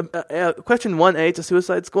 And question 1A to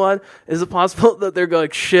Suicide Squad, is it possible that they're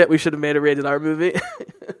going, shit, we should have made a rated R movie?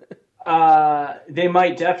 They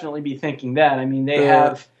might definitely be thinking that. I mean, they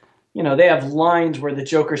have lines where the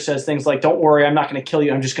Joker says things like, don't worry, I'm not going to kill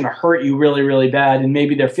you, I'm just going to hurt you really, really bad. And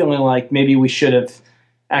maybe they're feeling like maybe we should have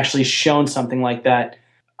actually shown something like that.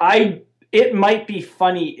 It might be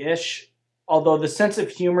funny-ish, although the sense of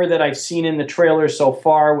humor that I've seen in the trailer so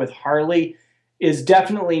far with Harley is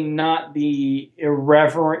definitely not the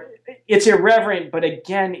irreverent. It's irreverent, but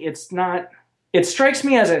again, it's not. It strikes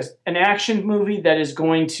me as an action movie that is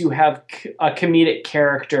going to have a comedic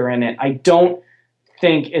character in it. I don't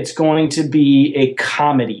think it's going to be a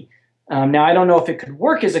comedy. Now, I don't know if it could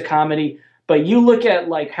work as a comedy, but you look at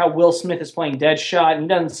like how Will Smith is playing Deadshot, and he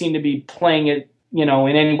doesn't seem to be playing it, in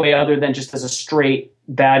any way other than just as a straight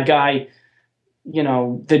bad guy.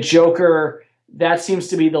 The Joker, that seems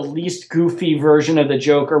to be the least goofy version of the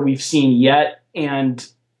Joker we've seen yet, and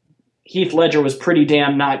Heath Ledger was pretty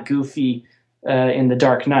damn not goofy in The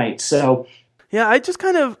Dark Knight. So yeah,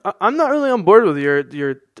 I'm not really on board with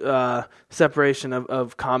your separation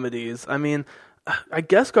of comedies. I mean, I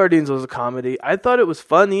guess Guardians was a comedy. I thought it was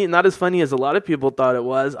funny, not as funny as a lot of people thought it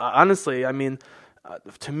was. Honestly, I mean,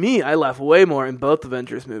 to me, I laugh way more in both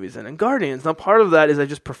Avengers movies than in Guardians. Now, part of that is I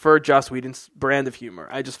just prefer Joss Whedon's brand of humor.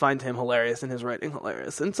 I just find him hilarious and his writing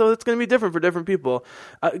hilarious. And so it's going to be different for different people.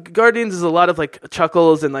 Guardians is a lot of like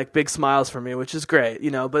chuckles and like big smiles for me, which is great,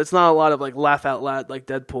 but it's not a lot of like laugh out loud like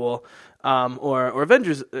Deadpool. Or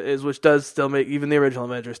Avengers is, which does still make, even the original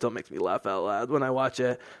Avengers still makes me laugh out loud when I watch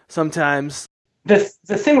it sometimes. The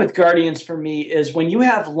thing with Guardians for me is when you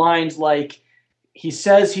have lines like, he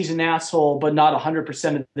says he's an asshole, but not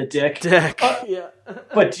 100% of the dick. Yeah.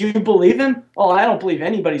 But do you believe him? Oh, I don't believe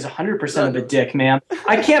anybody's 100% of a dick, man.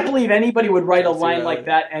 I can't believe anybody would write a line like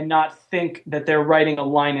that and not think that they're writing a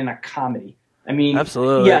line in a comedy. I mean,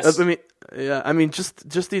 absolutely. Yes. I mean,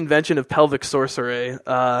 just the invention of pelvic sorcery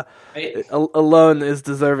alone is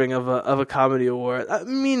deserving of a comedy award.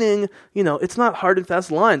 Meaning, it's not hard and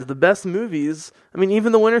fast lines. The best movies, I mean,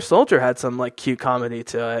 even The Winter Soldier had some like cute comedy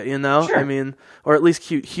to it, Sure. I mean, or at least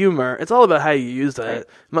cute humor. It's all about how you use it.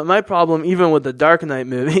 Right. My problem, even with the Dark Knight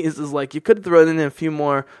movies, is like you could throw in a few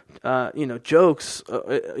more, jokes,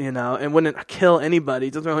 and wouldn't kill anybody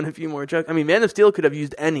to throw in a few more jokes. I mean, Man of Steel could have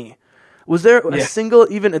used any. Was there a single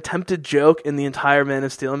even attempted joke in the entire Man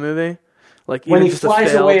of Steel movie? Like when he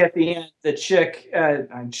flies away at the end, the chick, I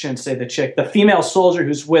shouldn't say the chick, the female soldier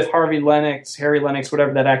who's with Harry Lennox,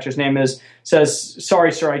 whatever that actor's name is, says,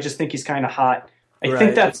 "Sorry, sir, I just think he's kind of hot." I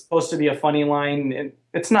think that's supposed to be a funny line.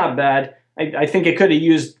 It's not bad. I think it could have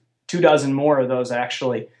used 24 more of those,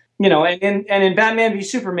 actually. And in Batman v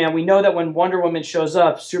Superman, we know that when Wonder Woman shows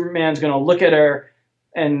up, Superman's going to look at her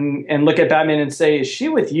and look at Batman and say, "Is she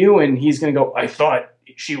with you?" And he's going to go, "I thought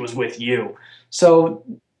she was with you." So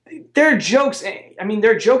there are jokes. I mean,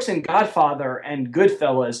 there are jokes in Godfather and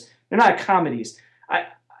Goodfellas. They're not comedies.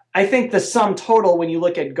 I think the sum total, when you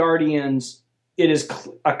look at Guardians, it is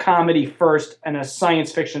a comedy first and a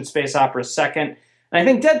science fiction space opera second. And I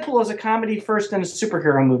think Deadpool is a comedy first and a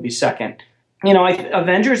superhero movie second.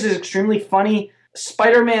 Avengers is extremely funny.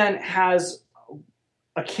 Spider-Man has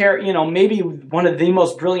maybe one of the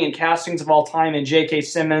most brilliant castings of all time in J.K.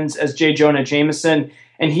 Simmons as J. Jonah Jameson,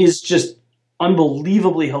 and he's just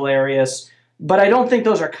unbelievably hilarious. But I don't think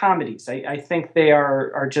those are comedies. I think they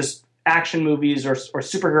are just action movies or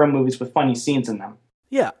superhero movies with funny scenes in them.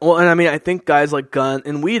 Yeah, well, and I mean, I think guys like Gunn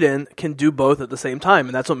and Whedon can do both at the same time,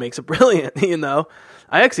 and that's what makes it brilliant,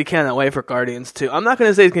 I actually cannot wait for Guardians 2. I'm not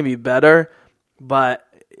going to say it's going to be better, but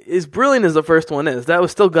as brilliant as the first one is, that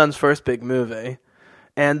was still Gunn's first big movie.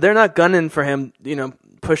 And they're not gunning for him,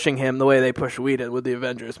 pushing him the way they push Whedon with the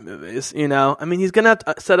Avengers movies, I mean, he's going to have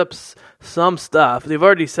to set up some stuff. They've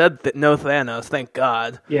already said that no Thanos, thank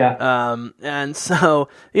God. Yeah. And so,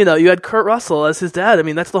 you had Kurt Russell as his dad. I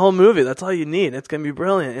mean, that's the whole movie. That's all you need. It's going to be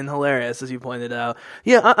brilliant and hilarious, as you pointed out.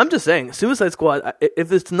 Yeah, I'm just saying, Suicide Squad,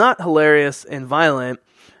 if it's not hilarious and violent,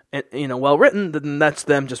 and well written, then that's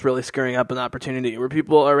them just really screwing up an opportunity where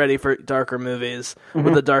people are ready for darker movies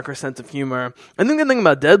with a darker sense of humor. I think the thing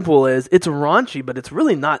about Deadpool is it's raunchy, but it's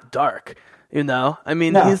really not dark. I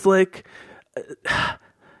mean, he's like,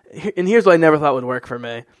 and here's what I never thought would work for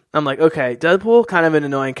me. I'm like, okay, Deadpool, kind of an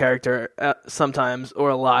annoying character sometimes, or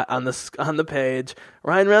a lot on the page.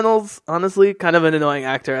 Ryan Reynolds, honestly, kind of an annoying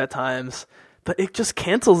actor at times, but it just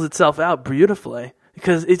cancels itself out beautifully.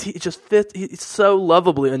 Because it just fits, he's so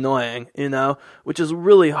lovably annoying, which is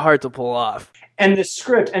really hard to pull off. And the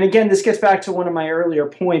script, and again, this gets back to one of my earlier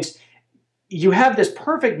points, you have this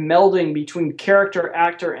perfect melding between character,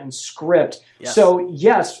 actor, and script. Yes. So,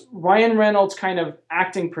 yes, Ryan Reynolds' kind of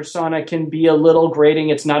acting persona can be a little grating.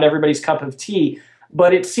 It's not everybody's cup of tea.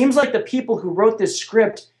 But it seems like the people who wrote this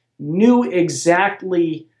script knew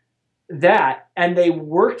exactly that, and they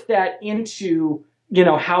worked that into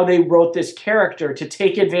how they wrote this character to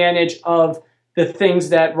take advantage of the things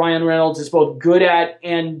that Ryan Reynolds is both good at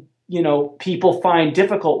and, people find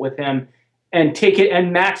difficult with him, and take it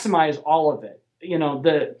and maximize all of it.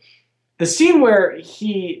 The scene where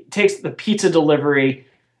he takes the pizza delivery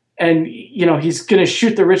and, he's going to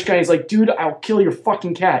shoot the rich guy. He's like, dude, I'll kill your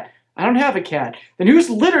fucking cat. I don't have a cat. Then whose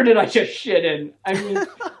litter did I just shit in? I mean,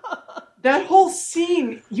 that whole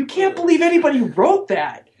scene, you can't believe anybody wrote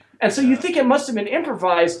that. And so you think it must have been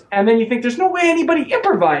improvised, and then you think there's no way anybody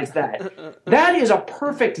improvised that. That is a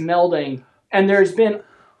perfect melding, and there's been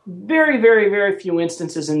very, very, very few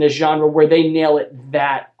instances in this genre where they nail it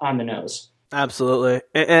that on the nose. Absolutely.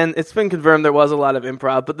 And it's been confirmed there was a lot of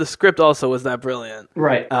improv, but the script also was that brilliant.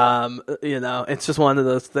 Right. It's just one of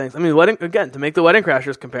those things. I mean, to make the Wedding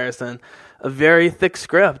Crashers comparison, a very thick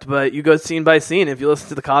script, but you go scene by scene. If you listen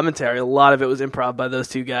to the commentary, a lot of it was improv by those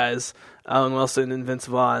two guys, Owen Wilson and Vince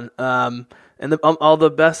Vaughn. And all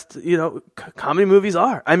the best, comedy movies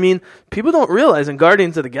are. I mean, people don't realize in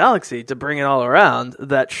Guardians of the Galaxy, to bring it all around,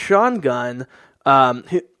 that Sean Gunn,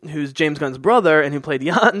 who's James Gunn's brother and who played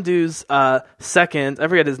Yondu's second, I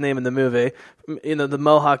forget his name in the movie, the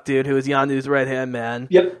Mohawk dude who was Yondu's right-hand man.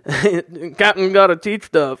 Yep. Captain gotta teach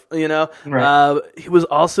stuff, Right. He was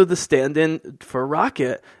also the stand-in for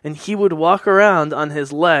Rocket, and he would walk around on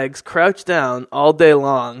his legs, crouched down all day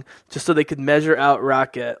long, just so they could measure out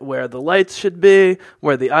Rocket, where the lights should be,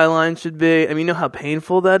 where the eye line should be. I mean, how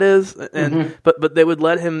painful that is? And but they would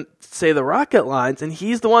let him say the Rocket lines, and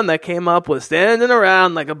he's the one that came up with standing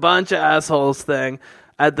around like a bunch of assholes thing.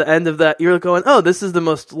 At the end of that, you're going, oh, this is the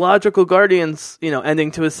most logical Guardians,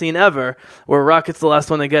 ending to a scene ever, where Rocket's the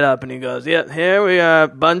last one to get up, and he goes, yeah, here we are,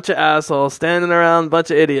 bunch of assholes standing around,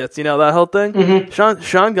 bunch of idiots, that whole thing? Mm-hmm.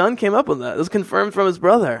 Sean Gunn came up with that. It was confirmed from his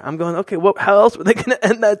brother. I'm going, okay, how else were they going to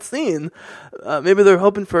end that scene? Maybe they're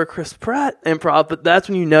hoping for a Chris Pratt improv, but that's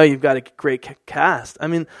when you've got a great cast. I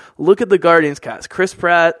mean, look at the Guardians cast. Chris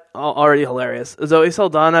Pratt, already hilarious. Zoe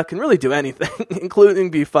Saldana can really do anything,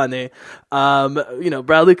 including be funny.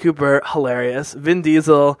 Bradley Cooper, hilarious. Vin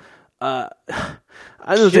Diesel, I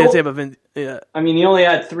don't know what to say about Vin. Yeah. I mean, he only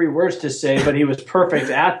had 3 words to say, but he was perfect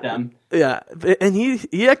at them. Yeah, and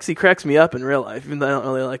he actually cracks me up in real life, even though I don't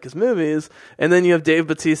really like his movies. And then you have Dave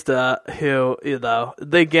Bautista, who,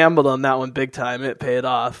 they gambled on that one big time. It paid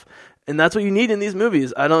off. And that's what you need in these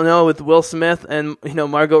movies. I don't know with Will Smith and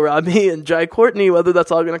Margot Robbie and Jai Courtney whether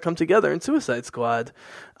that's all going to come together in Suicide Squad.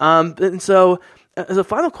 And so, as a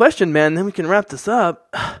final question, man, then we can wrap this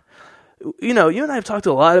up. You and I have talked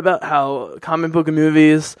a lot about how comic book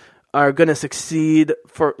movies are going to succeed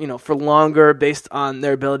for longer based on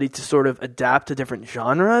their ability to sort of adapt to different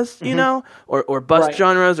genres, or bust right.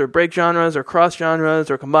 genres or break genres or cross genres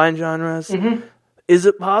or combine genres. Mm-hmm. Is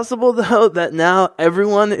it possible, though, that now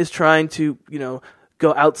everyone is trying to,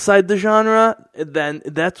 go outside the genre, then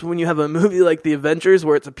that's when you have a movie like The Avengers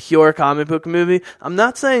where it's a pure comic book movie. I'm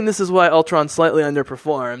not saying this is why Ultron slightly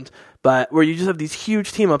underperformed, but where you just have these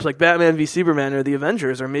huge team-ups like Batman v Superman or The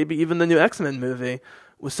Avengers or maybe even the new X-Men movie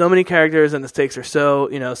with so many characters and the stakes are so,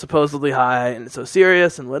 supposedly high and it's so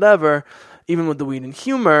serious and whatever. Even with the weed and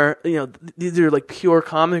humor, these are like pure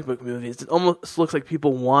comic book movies. It almost looks like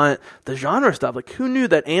people want the genre stuff. Like, who knew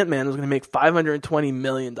that Ant-Man was going to make $520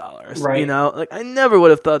 million? Right. I never would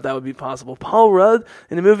have thought that would be possible. Paul Rudd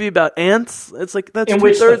in a movie about ants, it's like that's in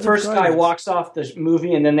which the first guy walks off the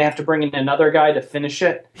movie and then they have to bring in another guy to finish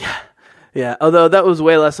it. Yeah, although that was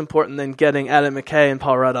way less important than getting Adam McKay and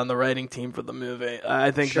Paul Rudd on the writing team for the movie.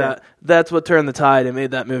 I think that's what turned the tide and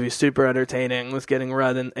made that movie super entertaining, was getting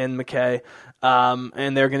Rudd and McKay.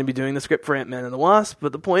 And they're going to be doing the script for Ant-Man and the Wasp.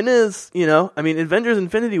 But the point is, Avengers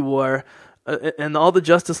Infinity War and all the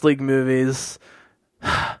Justice League movies...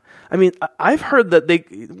 I've heard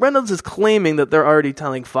that Reynolds is claiming that they're already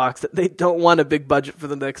telling Fox that they don't want a big budget for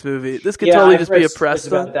the next movie. This could totally just be a press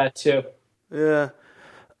stunt. About that too. Yeah.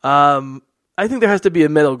 I think there has to be a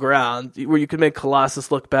middle ground where you could make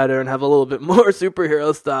Colossus look better and have a little bit more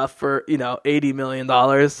superhero stuff for, $80 million,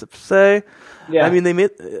 say. Yeah.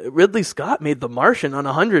 Ridley Scott made The Martian on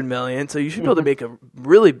 $100 million, so you should be able to make a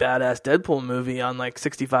really badass Deadpool movie on like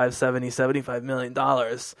 $65, $70, $75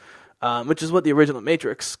 million, which is what the original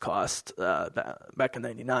Matrix cost back in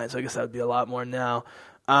 '99. So I guess that would be a lot more now.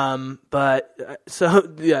 To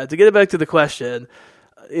get it back to the question,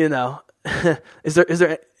 is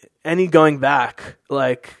there any going back,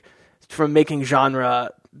 like, from making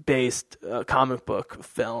genre-based comic book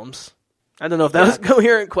films? I don't know if that was a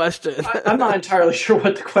coherent question. I'm not entirely sure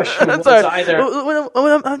what the question was either.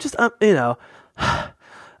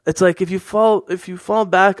 It's like if you fall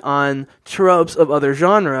back on tropes of other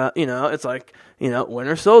genre, it's like,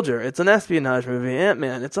 Winter Soldier, it's an espionage movie.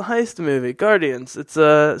 Ant-Man, it's a heist movie. Guardians, it's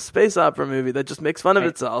a space opera movie that just makes fun of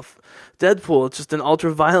itself. Deadpool, it's just an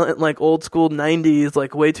ultra-violent, like, old-school 90s,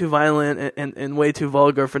 like, way too violent and way too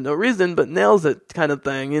vulgar for no reason, but nails it kind of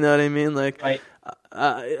thing, you know what I mean? Like, right.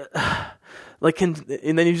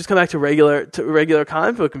 And then you just come back to regular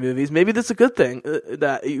comic book movies. Maybe that's a good thing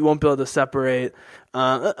that you won't be able to separate.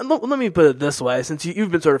 Let me put it this way, since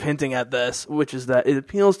you've been sort of hinting at this, which is that it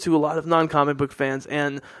appeals to a lot of non-comic book fans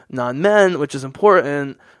and non-men, which is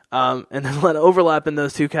important, and there's a lot of overlap in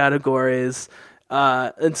those two categories.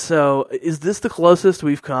 And so is this the closest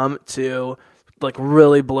we've come to like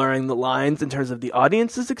really blurring the lines in terms of the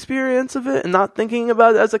audience's experience of it and not thinking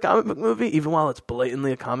about it as a comic book movie, even while it's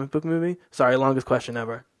blatantly a comic book movie? Sorry, longest question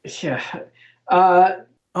ever. Yeah.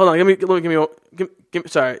 Hold on, let me just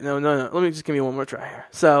give me one more try here.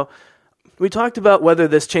 So, we talked about whether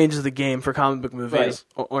this changes the game for comic book movies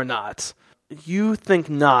or not. You think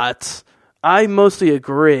not. I mostly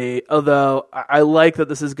agree, although I like that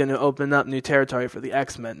this is going to open up new territory for the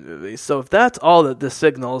X-Men movies. So if that's all that this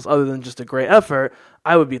signals, other than just a great effort,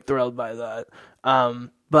 I would be thrilled by that.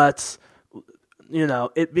 But,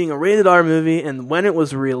 it being a rated R movie and when it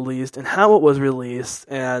was released and how it was released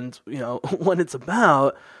and, what it's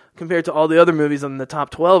about compared to all the other movies on the top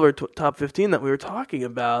 12 or top 15 that we were talking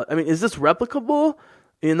about. Is this replicable?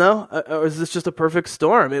 Or is this just a perfect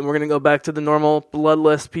storm and we're going to go back to the normal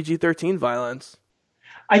bloodless PG-13 violence?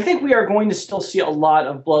 I think we are going to still see a lot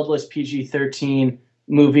of bloodless PG-13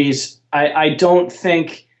 movies. I don't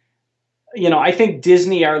think, I think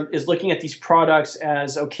Disney is looking at these products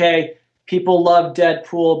as, okay, people love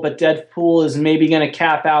Deadpool, but Deadpool is maybe going to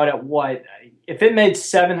cap out at what? If it made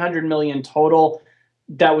 $700 million total,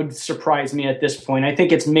 that would surprise me at this point. I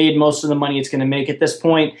think it's made most of the money it's going to make at this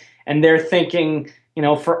point, and they're thinking,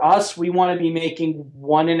 for us, we want to be making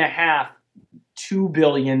 $1.5-2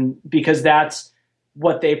 billion because that's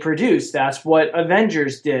what they produced. That's what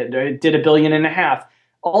Avengers did. It did $1.5 billion.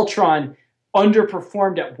 Ultron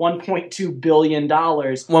underperformed at $1.2 billion.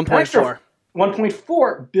 1.4.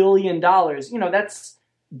 $1.4 billion. That's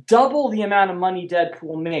double the amount of money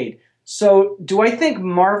Deadpool made. So do I think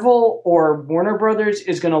Marvel or Warner Brothers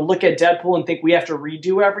is going to look at Deadpool and think we have to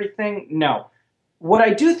redo everything? No. What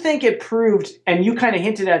I do think it proved, and you kind of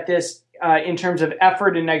hinted at this in terms of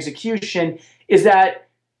effort and execution, is that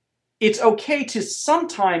it's okay to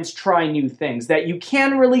sometimes try new things, that you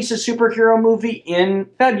can release a superhero movie in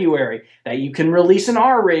February, that you can release an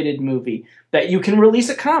R-rated movie, that you can release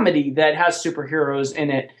a comedy that has superheroes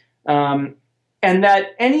in it, and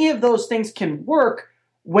that any of those things can work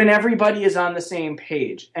when everybody is on the same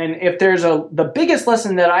page. And if there's the biggest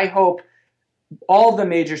lesson that I hope all the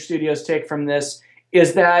major studios take from this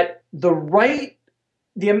is that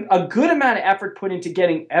a good amount of effort put into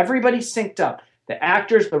getting everybody synced up, the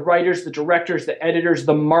actors, the writers, the directors, the editors,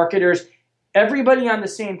 the marketers, everybody on the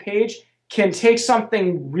same page can take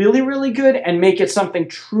something really, really good and make it something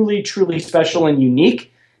truly, truly special and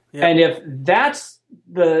unique. Yep. And if that's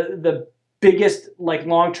the biggest like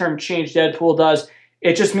long-term change Deadpool does,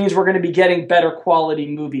 it just means we're going to be getting better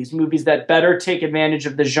quality movies that better take advantage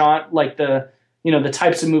of the genre, like the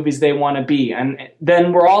types of movies they want to be. And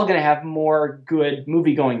then we're all going to have more good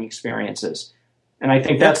movie-going experiences. And I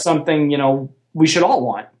think that's something, we should all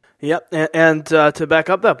want. Yep, and to back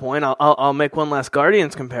up that point, I'll make one last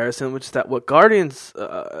Guardians comparison, which is that what Guardians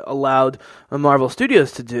allowed Marvel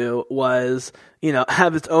Studios to do was,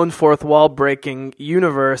 have its own fourth wall breaking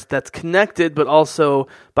universe that's connected but also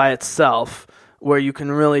by itself, where you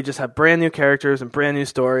can really just have brand new characters and brand new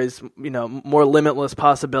stories, more limitless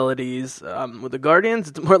possibilities. With the Guardians,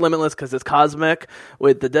 it's more limitless because it's cosmic.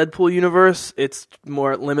 With the Deadpool universe, it's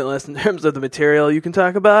more limitless in terms of the material you can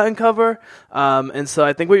talk about and cover. And so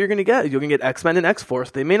I think what you're going to get, you're going to get X-Men and X-Force.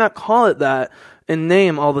 They may not call it that in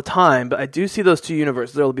name all the time, but I do see those two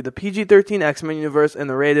universes. There will be the PG-13 X-Men universe and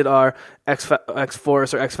the rated R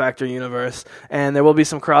X-Force or X-Factor universe, and there will be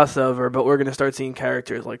some crossover, but we're going to start seeing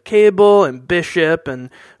characters like Cable and Bishop, and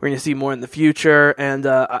we're going to see more in the future. And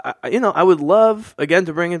I would love, again,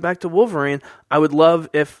 to bring it back to Wolverine, I would love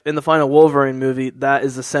if in the final Wolverine movie that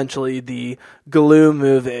is essentially the glue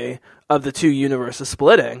movie of the two universes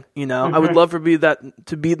splitting, I would love to be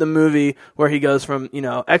the movie where he goes from,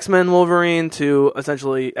 X-Men Wolverine to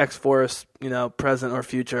essentially X-Force, present or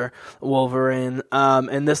future Wolverine.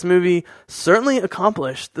 And this movie certainly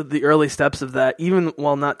accomplished the early steps of that, even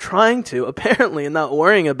while not trying to, apparently, and not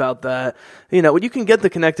worrying about that. When you can get the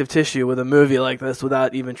connective tissue with a movie like this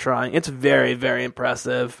without even trying, it's very, very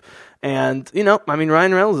impressive. And,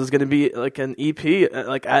 Ryan Reynolds is going to be like an EP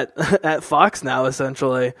like at Fox now,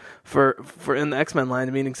 essentially, for in the X-Men line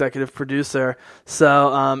to be an executive producer.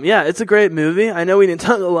 So, it's a great movie. I know we didn't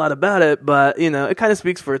talk a lot about it, but, it kind of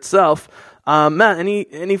speaks for itself. Matt,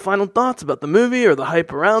 any final thoughts about the movie or the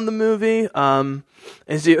hype around the movie? Are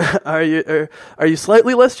you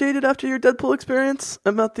slightly less jaded after your Deadpool experience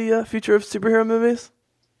about the future of superhero movies?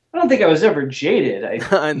 I don't think I was ever jaded.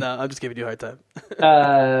 I know. I'm just giving you a hard time.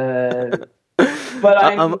 But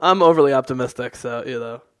I'm overly optimistic,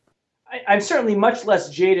 so I'm certainly much less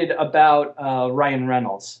jaded about Ryan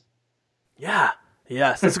Reynolds. Yeah.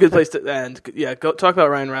 Yes, that's a good place to end. Yeah, go talk about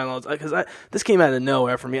Ryan Reynolds, because this came out of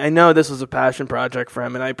nowhere for me. I know this was a passion project for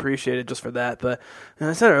him, and I appreciate it just for that. But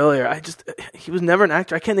I said earlier, he was never an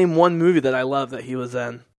actor. I can't name one movie that I love that he was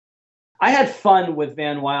in. I had fun with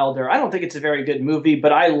Van Wilder. I don't think it's a very good movie,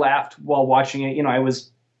 but I laughed while watching it. I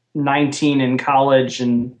was 19 in college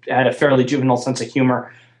and had a fairly juvenile sense of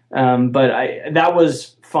humor. But that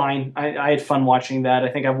was fine. I had fun watching that. I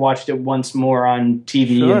think I've watched it once more on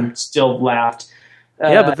TV and still laughed.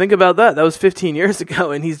 Yeah, but think about that. That was 15 years ago,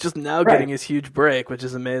 and he's just now getting his huge break, which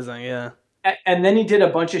is amazing, yeah. And then he did a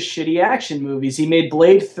bunch of shitty action movies. He made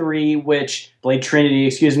Blade Trinity,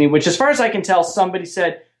 which as far as I can tell, somebody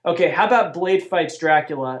said, okay, how about Blade fights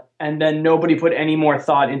Dracula? And then nobody put any more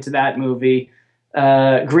thought into that movie.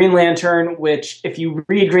 Green Lantern, which if you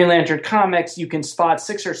read Green Lantern comics, you can spot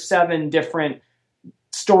 6 or 7 different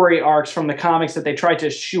story arcs from the comics that they tried to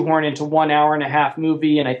shoehorn into 1 hour and a half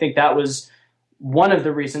movie. And I think that was one of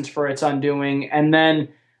the reasons for its undoing. And then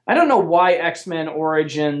I don't know why X-Men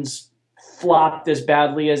Origins flopped as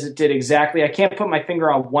badly as it did exactly. I can't put my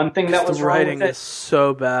finger on one thing that was wrong with it. The writing is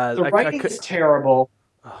so bad. The writing is terrible.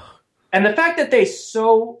 And the fact that they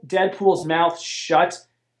sew Deadpool's mouth shut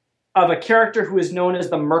of a character who is known as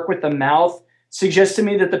the Merc with the Mouth suggests to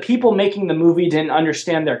me that the people making the movie didn't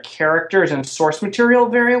understand their characters and source material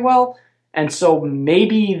very well. And so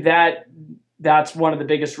maybe that's one of the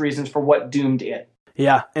biggest reasons for what doomed it.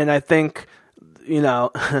 Yeah, and I think,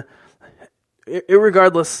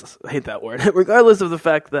 regardless of the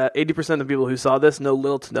fact that 80% of people who saw this know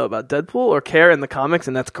little to know about Deadpool or care in the comics,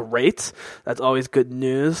 and that's great. That's always good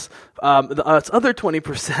news. The other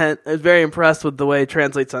 20% is very impressed with the way it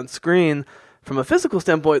translates on screen. From a physical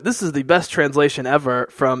standpoint, this is the best translation ever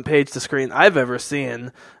from page to screen I've ever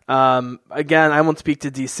seen. Again, I won't speak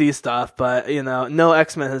to DC stuff, but, no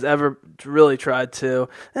X-Men has ever really tried to.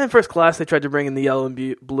 And in First Class, they tried to bring in the yellow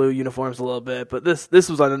and blue uniforms a little bit, but this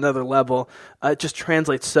was on another level. It just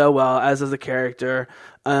translates so well, as is the character.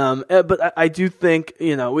 But I do think,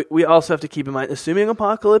 we also have to keep in mind, assuming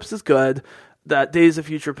Apocalypse is good, that Days of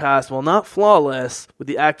Future Past, while not flawless, with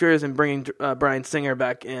the actors and bringing Bryan Singer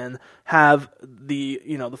back in, have the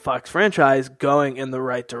Fox franchise going in the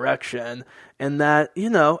right direction. And that,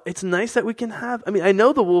 it's nice that we can have, I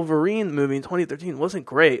know the Wolverine movie in 2013 wasn't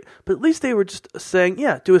great, but at least they were just saying,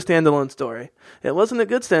 yeah, do a standalone story. It wasn't a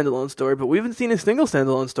good standalone story, but we haven't seen a single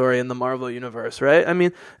standalone story in the Marvel universe, right?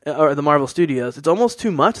 Or the Marvel Studios. It's almost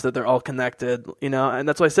too much that they're all connected, and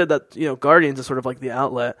that's why I said that, Guardians is sort of like the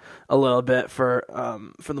outlet a little bit for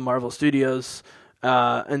the Marvel Studios.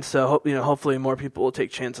 And so, hopefully more people will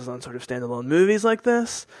take chances on sort of standalone movies like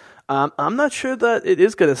this. I'm not sure that it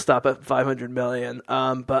is going to stop at 500 million.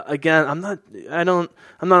 But again, I'm not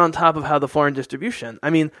on top of how the foreign distribution.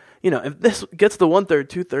 If this gets the 1/3,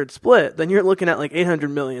 2/3 split, then you're looking at like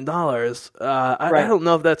 $800 million. I don't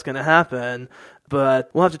know if that's going to happen,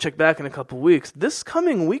 but we'll have to check back in a couple weeks. This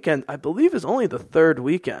coming weekend, I believe, is only the third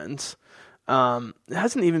weekend. It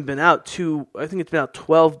hasn't even been out I think it's been out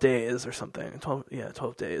 12 days or something.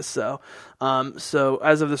 12 days. So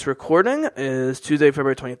as of this recording is Tuesday,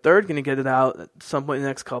 February 23rd. Going to get it out at some point in the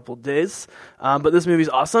next couple days. But this movie's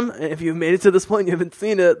awesome. If you've made it to this point and you haven't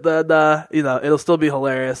seen it, then, it'll still be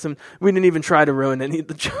hilarious. And we didn't even try to ruin any of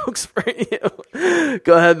the jokes for you.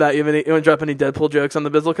 Go ahead, Matt. You want to drop any Deadpool jokes on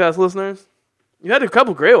the Bizzlecast listeners? You had a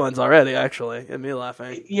couple great ones already, actually. Get me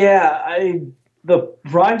laughing. Yeah, the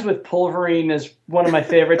rhymes with Pulverine is one of my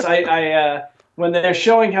favorites. I when they're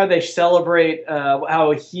showing how they celebrate,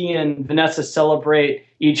 how he and Vanessa celebrate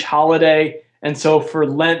each holiday, and so for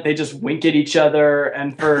Lent they just wink at each other,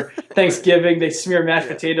 and for Thanksgiving they smear mashed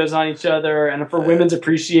potatoes on each other, and for Women's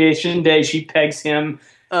Appreciation Day she pegs him.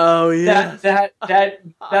 Oh yeah,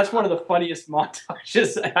 that's one of the funniest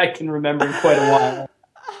montages I can remember in quite a while.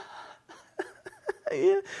 Yeah,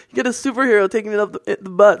 you get a superhero taking it up the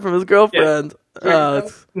butt from his girlfriend. Yeah.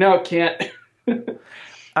 No, can't.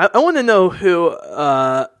 I want to know who,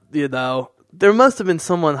 there must have been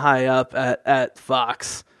someone high up at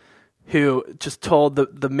Fox who just told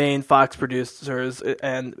the main Fox producers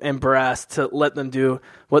and brass to let them do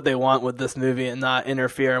what they want with this movie and not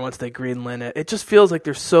interfere once they greenlit it. It just feels like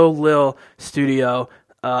there's so little studio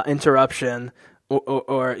interruption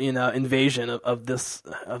or invasion of this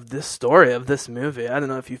story, of this movie. I don't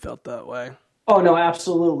know if you felt that way. Oh no,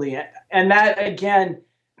 absolutely. And that again,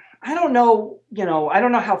 I don't know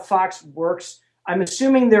how Fox works. I'm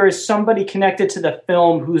assuming there is somebody connected to the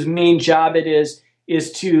film whose main job it is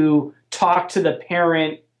to talk to the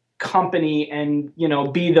parent company and,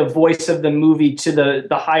 be the voice of the movie to the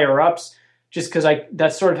higher ups, just because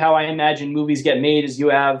that's sort of how I imagine movies get made. Is you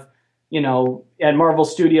have, at Marvel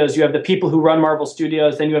Studios, you have the people who run Marvel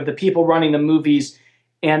Studios, then you have the people running the movies,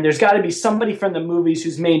 and there's got to be somebody from the movies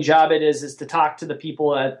whose main job it is to talk to the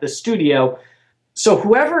people at the studio. So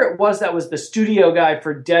whoever it was that was the studio guy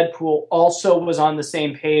for Deadpool also was on the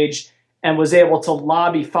same page and was able to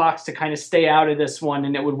lobby Fox to kind of stay out of this one,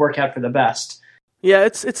 and it would work out for the best. Yeah,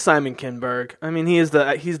 it's Simon Kinberg.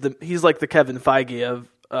 He's like the Kevin Feige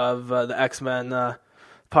of the X-Men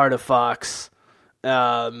part of Fox. He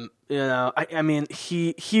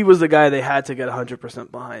was the guy they had to get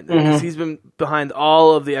 100% behind because he's been behind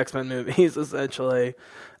all of the X-Men movies essentially.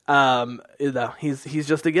 He's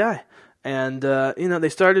just a guy, and they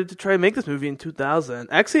started to try and make this movie in 2000.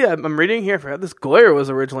 Actually, I'm reading here. I forgot this Goyer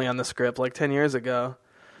was originally on the script like 10 years ago.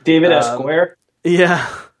 David S. Goyer. Yeah.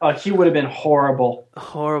 He would have been horrible.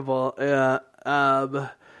 Horrible. Yeah.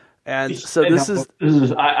 And so this is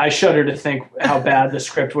I shudder to think how bad the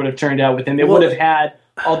script would have turned out with him. It would have had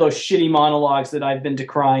all those shitty monologues that I've been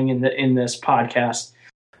decrying in this podcast.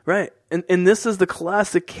 Right. And this is the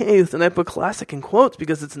classic case, and I put classic in quotes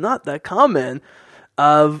because it's not that common,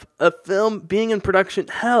 of a film being in production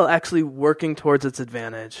hell actually working towards its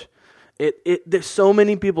advantage. There's so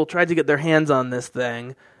many people tried to get their hands on this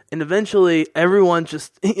thing, and eventually everyone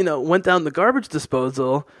just went down the garbage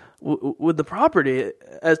disposal with the property.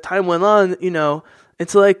 As time went on,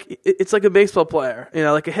 it's like a baseball player.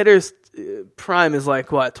 Like a hitter's prime is like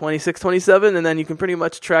 26, 27, and then you can pretty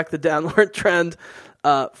much track the downward trend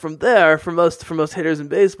from there for most hitters in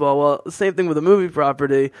baseball. Well, the same thing with a movie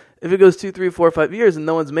property. If it goes 2, 3, 4, 5 years and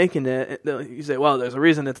no one's making it, you say, well, there's a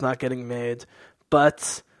reason it's not getting made.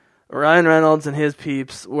 But Ryan Reynolds and his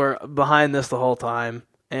peeps were behind this the whole time,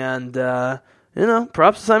 and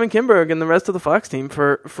props to Simon Kinberg and the rest of the Fox team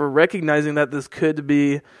for recognizing that this could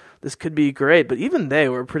be great. But even they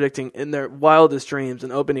were predicting in their wildest dreams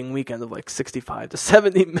an opening weekend of like 65 to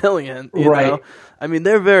 70 million. You know?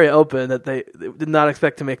 They're very open that they did not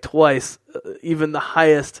expect to make twice. Even the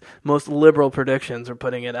highest, most liberal predictions are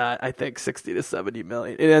putting it at, I think, 60 to 70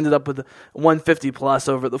 million. It ended up with 150 plus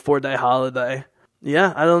over the 4-day holiday.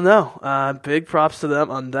 Yeah, I don't know. Big props to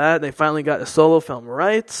them on that. They finally got a solo film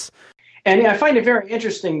rights. And I find it very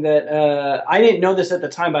interesting that I didn't know this at the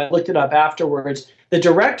time, but I looked it up afterwards. The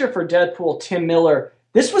director for Deadpool, Tim Miller,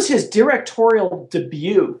 this was his directorial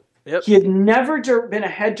debut. Yep. He had never been a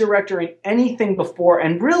head director in anything before,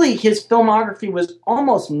 and really his filmography was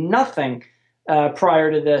almost nothing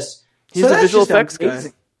prior to this. He's a visual effects guy.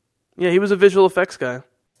 Yeah, he was a visual effects guy.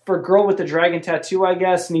 For Girl with the Dragon Tattoo, I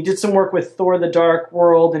guess, and he did some work with Thor: The Dark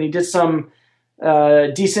World, and he did some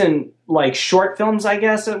decent like short films, I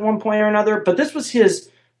guess, at one point or another. But this was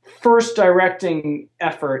his first directing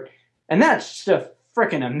effort, and that's just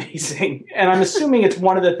freaking amazing. And I'm assuming it's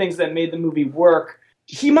one of the things that made the movie work.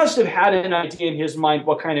 He must have had an idea in his mind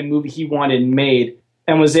what kind of movie he wanted made,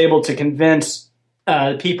 and was able to convince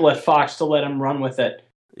people at Fox to let him run with it.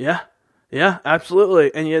 Yeah,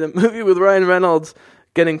 absolutely. And you had a movie with Ryan Reynolds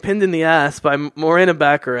getting pinned in the ass by Morena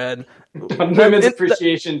Baccarat. Women's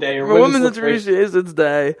Appreciation Day. Or Women's Appreciation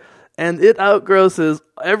Day. And it outgrosses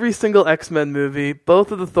every single X-Men movie,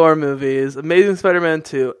 both of the Thor movies, Amazing Spider-Man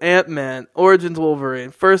 2, Ant-Man, Origins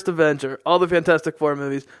Wolverine, First Avenger, all the Fantastic Four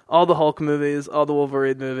movies, all the Hulk movies, all the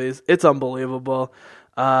Wolverine movies. It's unbelievable.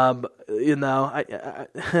 If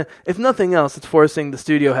nothing else, it's forcing the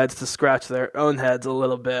studio heads to scratch their own heads a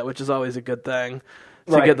little bit, which is always a good thing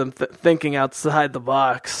to get them thinking outside the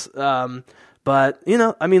box. But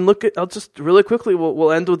I'll just really quickly,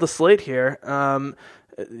 we'll end with the slate here.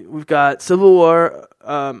 We've got Civil War,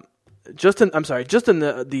 just in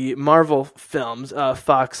the Marvel films,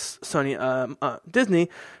 Fox, Sony, Disney,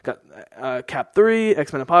 got Cap 3,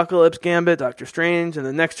 X-Men Apocalypse, Gambit, Doctor Strange, and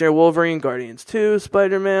then next year Wolverine, Guardians 2,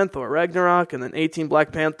 Spider-Man, Thor Ragnarok, and then 18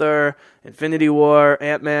 Black Panther, Infinity War,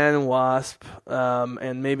 Ant-Man and Wasp,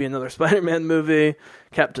 and maybe another Spider-Man movie,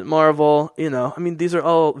 Captain Marvel. These are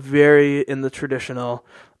all very in the traditional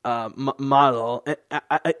model.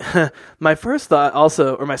 My first thought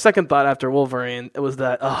also, or my second thought after Wolverine, was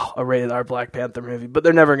that a rated R Black Panther movie, but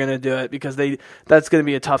they're never going to do it because that's going to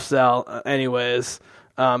be a tough sell anyways.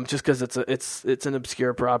 Just because it's an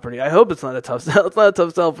obscure property. I hope it's not a tough sell. It's not a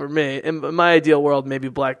tough sell for me. In my ideal world, maybe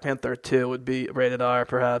Black Panther 2 would be rated R,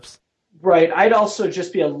 perhaps. Right. I'd also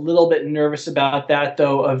just be a little bit nervous about that,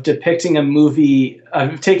 though, of depicting a movie,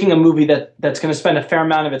 taking a movie that's going to spend a fair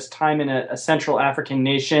amount of its time in a Central African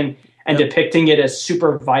nation and depicting it as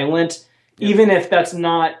super violent. Even if that's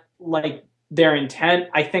not like their intent,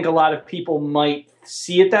 I think a lot of people might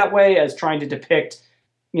see it that way, as trying to depict,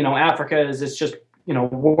 Africa as it's just,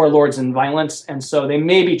 warlords and violence. And so they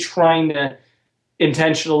may be trying to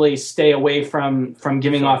intentionally stay away from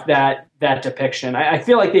giving off that depiction. I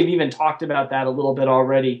feel like they've even talked about that a little bit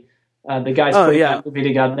already. The guys putting that movie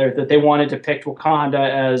together, that they want to depict Wakanda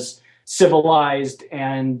as civilized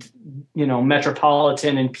and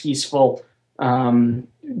metropolitan and peaceful,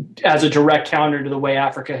 as a direct counter to the way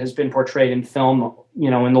Africa has been portrayed in film,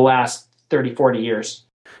 in the last 30, 40 years.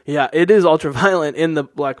 Yeah, it is ultra violent in the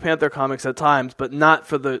Black Panther comics at times, but not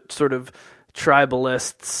for the sort of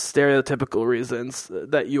tribalist, stereotypical reasons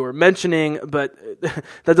that you were mentioning, but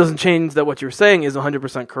that doesn't change that what you're saying is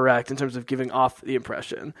 100% correct in terms of giving off the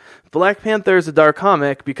impression. Black Panther is a dark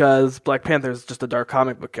comic because Black Panther is just a dark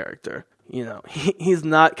comic book character. He's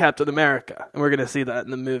not Captain America, and we're going to see that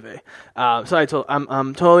in the movie. So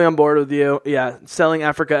I'm totally on board with you. Yeah, selling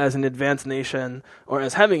Africa as an advanced nation, or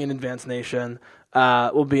as having an advanced nation,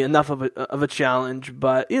 will be enough of a challenge.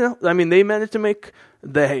 But they managed to make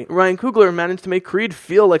Ryan Coogler managed to make Creed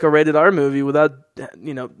feel like a rated R movie without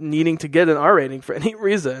needing to get an R rating for any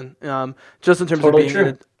reason. Just in terms of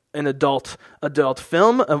being an adult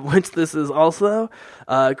film, of which this is also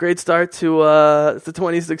a great start to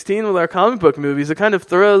 2016 with our comic book movies. It kind of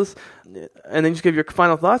throws, and then just give your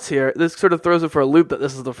final thoughts here. This sort of throws it for a loop that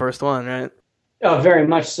this is the first one, right? Oh, very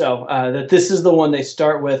much so. That this is the one they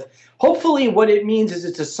start with. Hopefully what it means is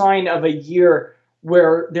it's a sign of a year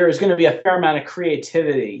where there is going to be a fair amount of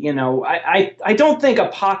creativity. I don't think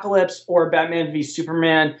Apocalypse or Batman v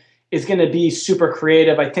Superman is going to be super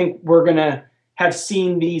creative. I think we're going to have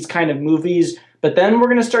seen these kind of movies, but then we're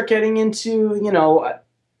going to start getting into,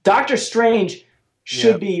 Doctor Strange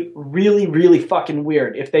should be really, really fucking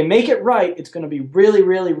weird. If they make it right, it's going to be really,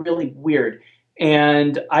 really, really weird.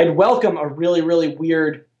 And I'd welcome a really, really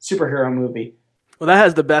weird superhero movie. Well, that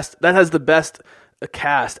has the best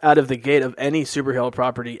cast out of the gate of any superhero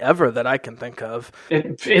property ever that I can think of.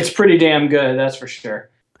 It's pretty damn good, that's for sure.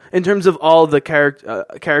 In terms of all the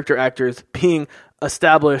character actors being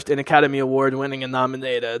established and Academy Award winning and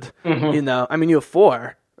nominated, you have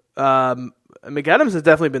 4. McAdams has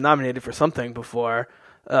definitely been nominated for something before.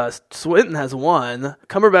 Swinton has won.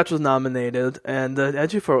 Cumberbatch was nominated, and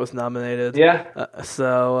Ejiofor was nominated. Yeah.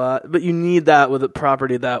 But you need that with a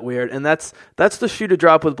property that weird, and that's the shoe to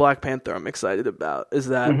drop with Black Panther. I'm excited about is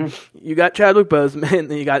that you got Chadwick Boseman,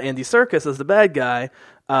 and you got Andy Serkis as the bad guy.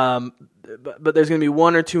 But there's going to be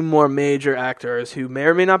one or two more major actors who may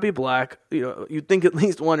or may not be black. You'd think at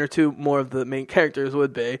least one or two more of the main characters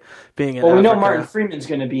would be being in. Well, we Africa. know Martin Freeman's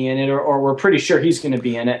going to be in it, or we're pretty sure he's going to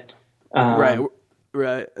be in it. Right.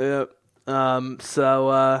 Yep.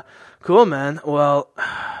 Cool, man. Well,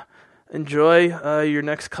 enjoy your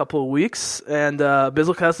next couple of weeks, and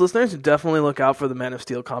Bizzlecast listeners, definitely look out for the Man of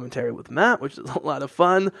Steel commentary with Matt, which is a lot of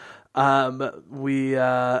fun.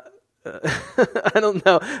 I don't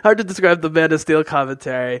know. Hard to describe the Man of Steel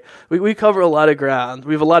commentary. We cover a lot of ground.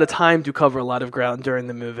 We have a lot of time to cover a lot of ground during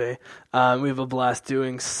the movie. We have a blast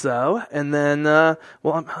doing so. And then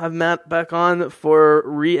we'll have Matt back on for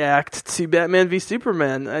React to Batman v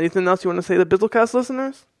Superman. Anything else you want to say to Bizzlecast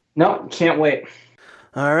listeners? No, can't wait.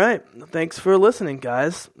 All right. Thanks for listening,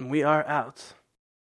 guys. We are out.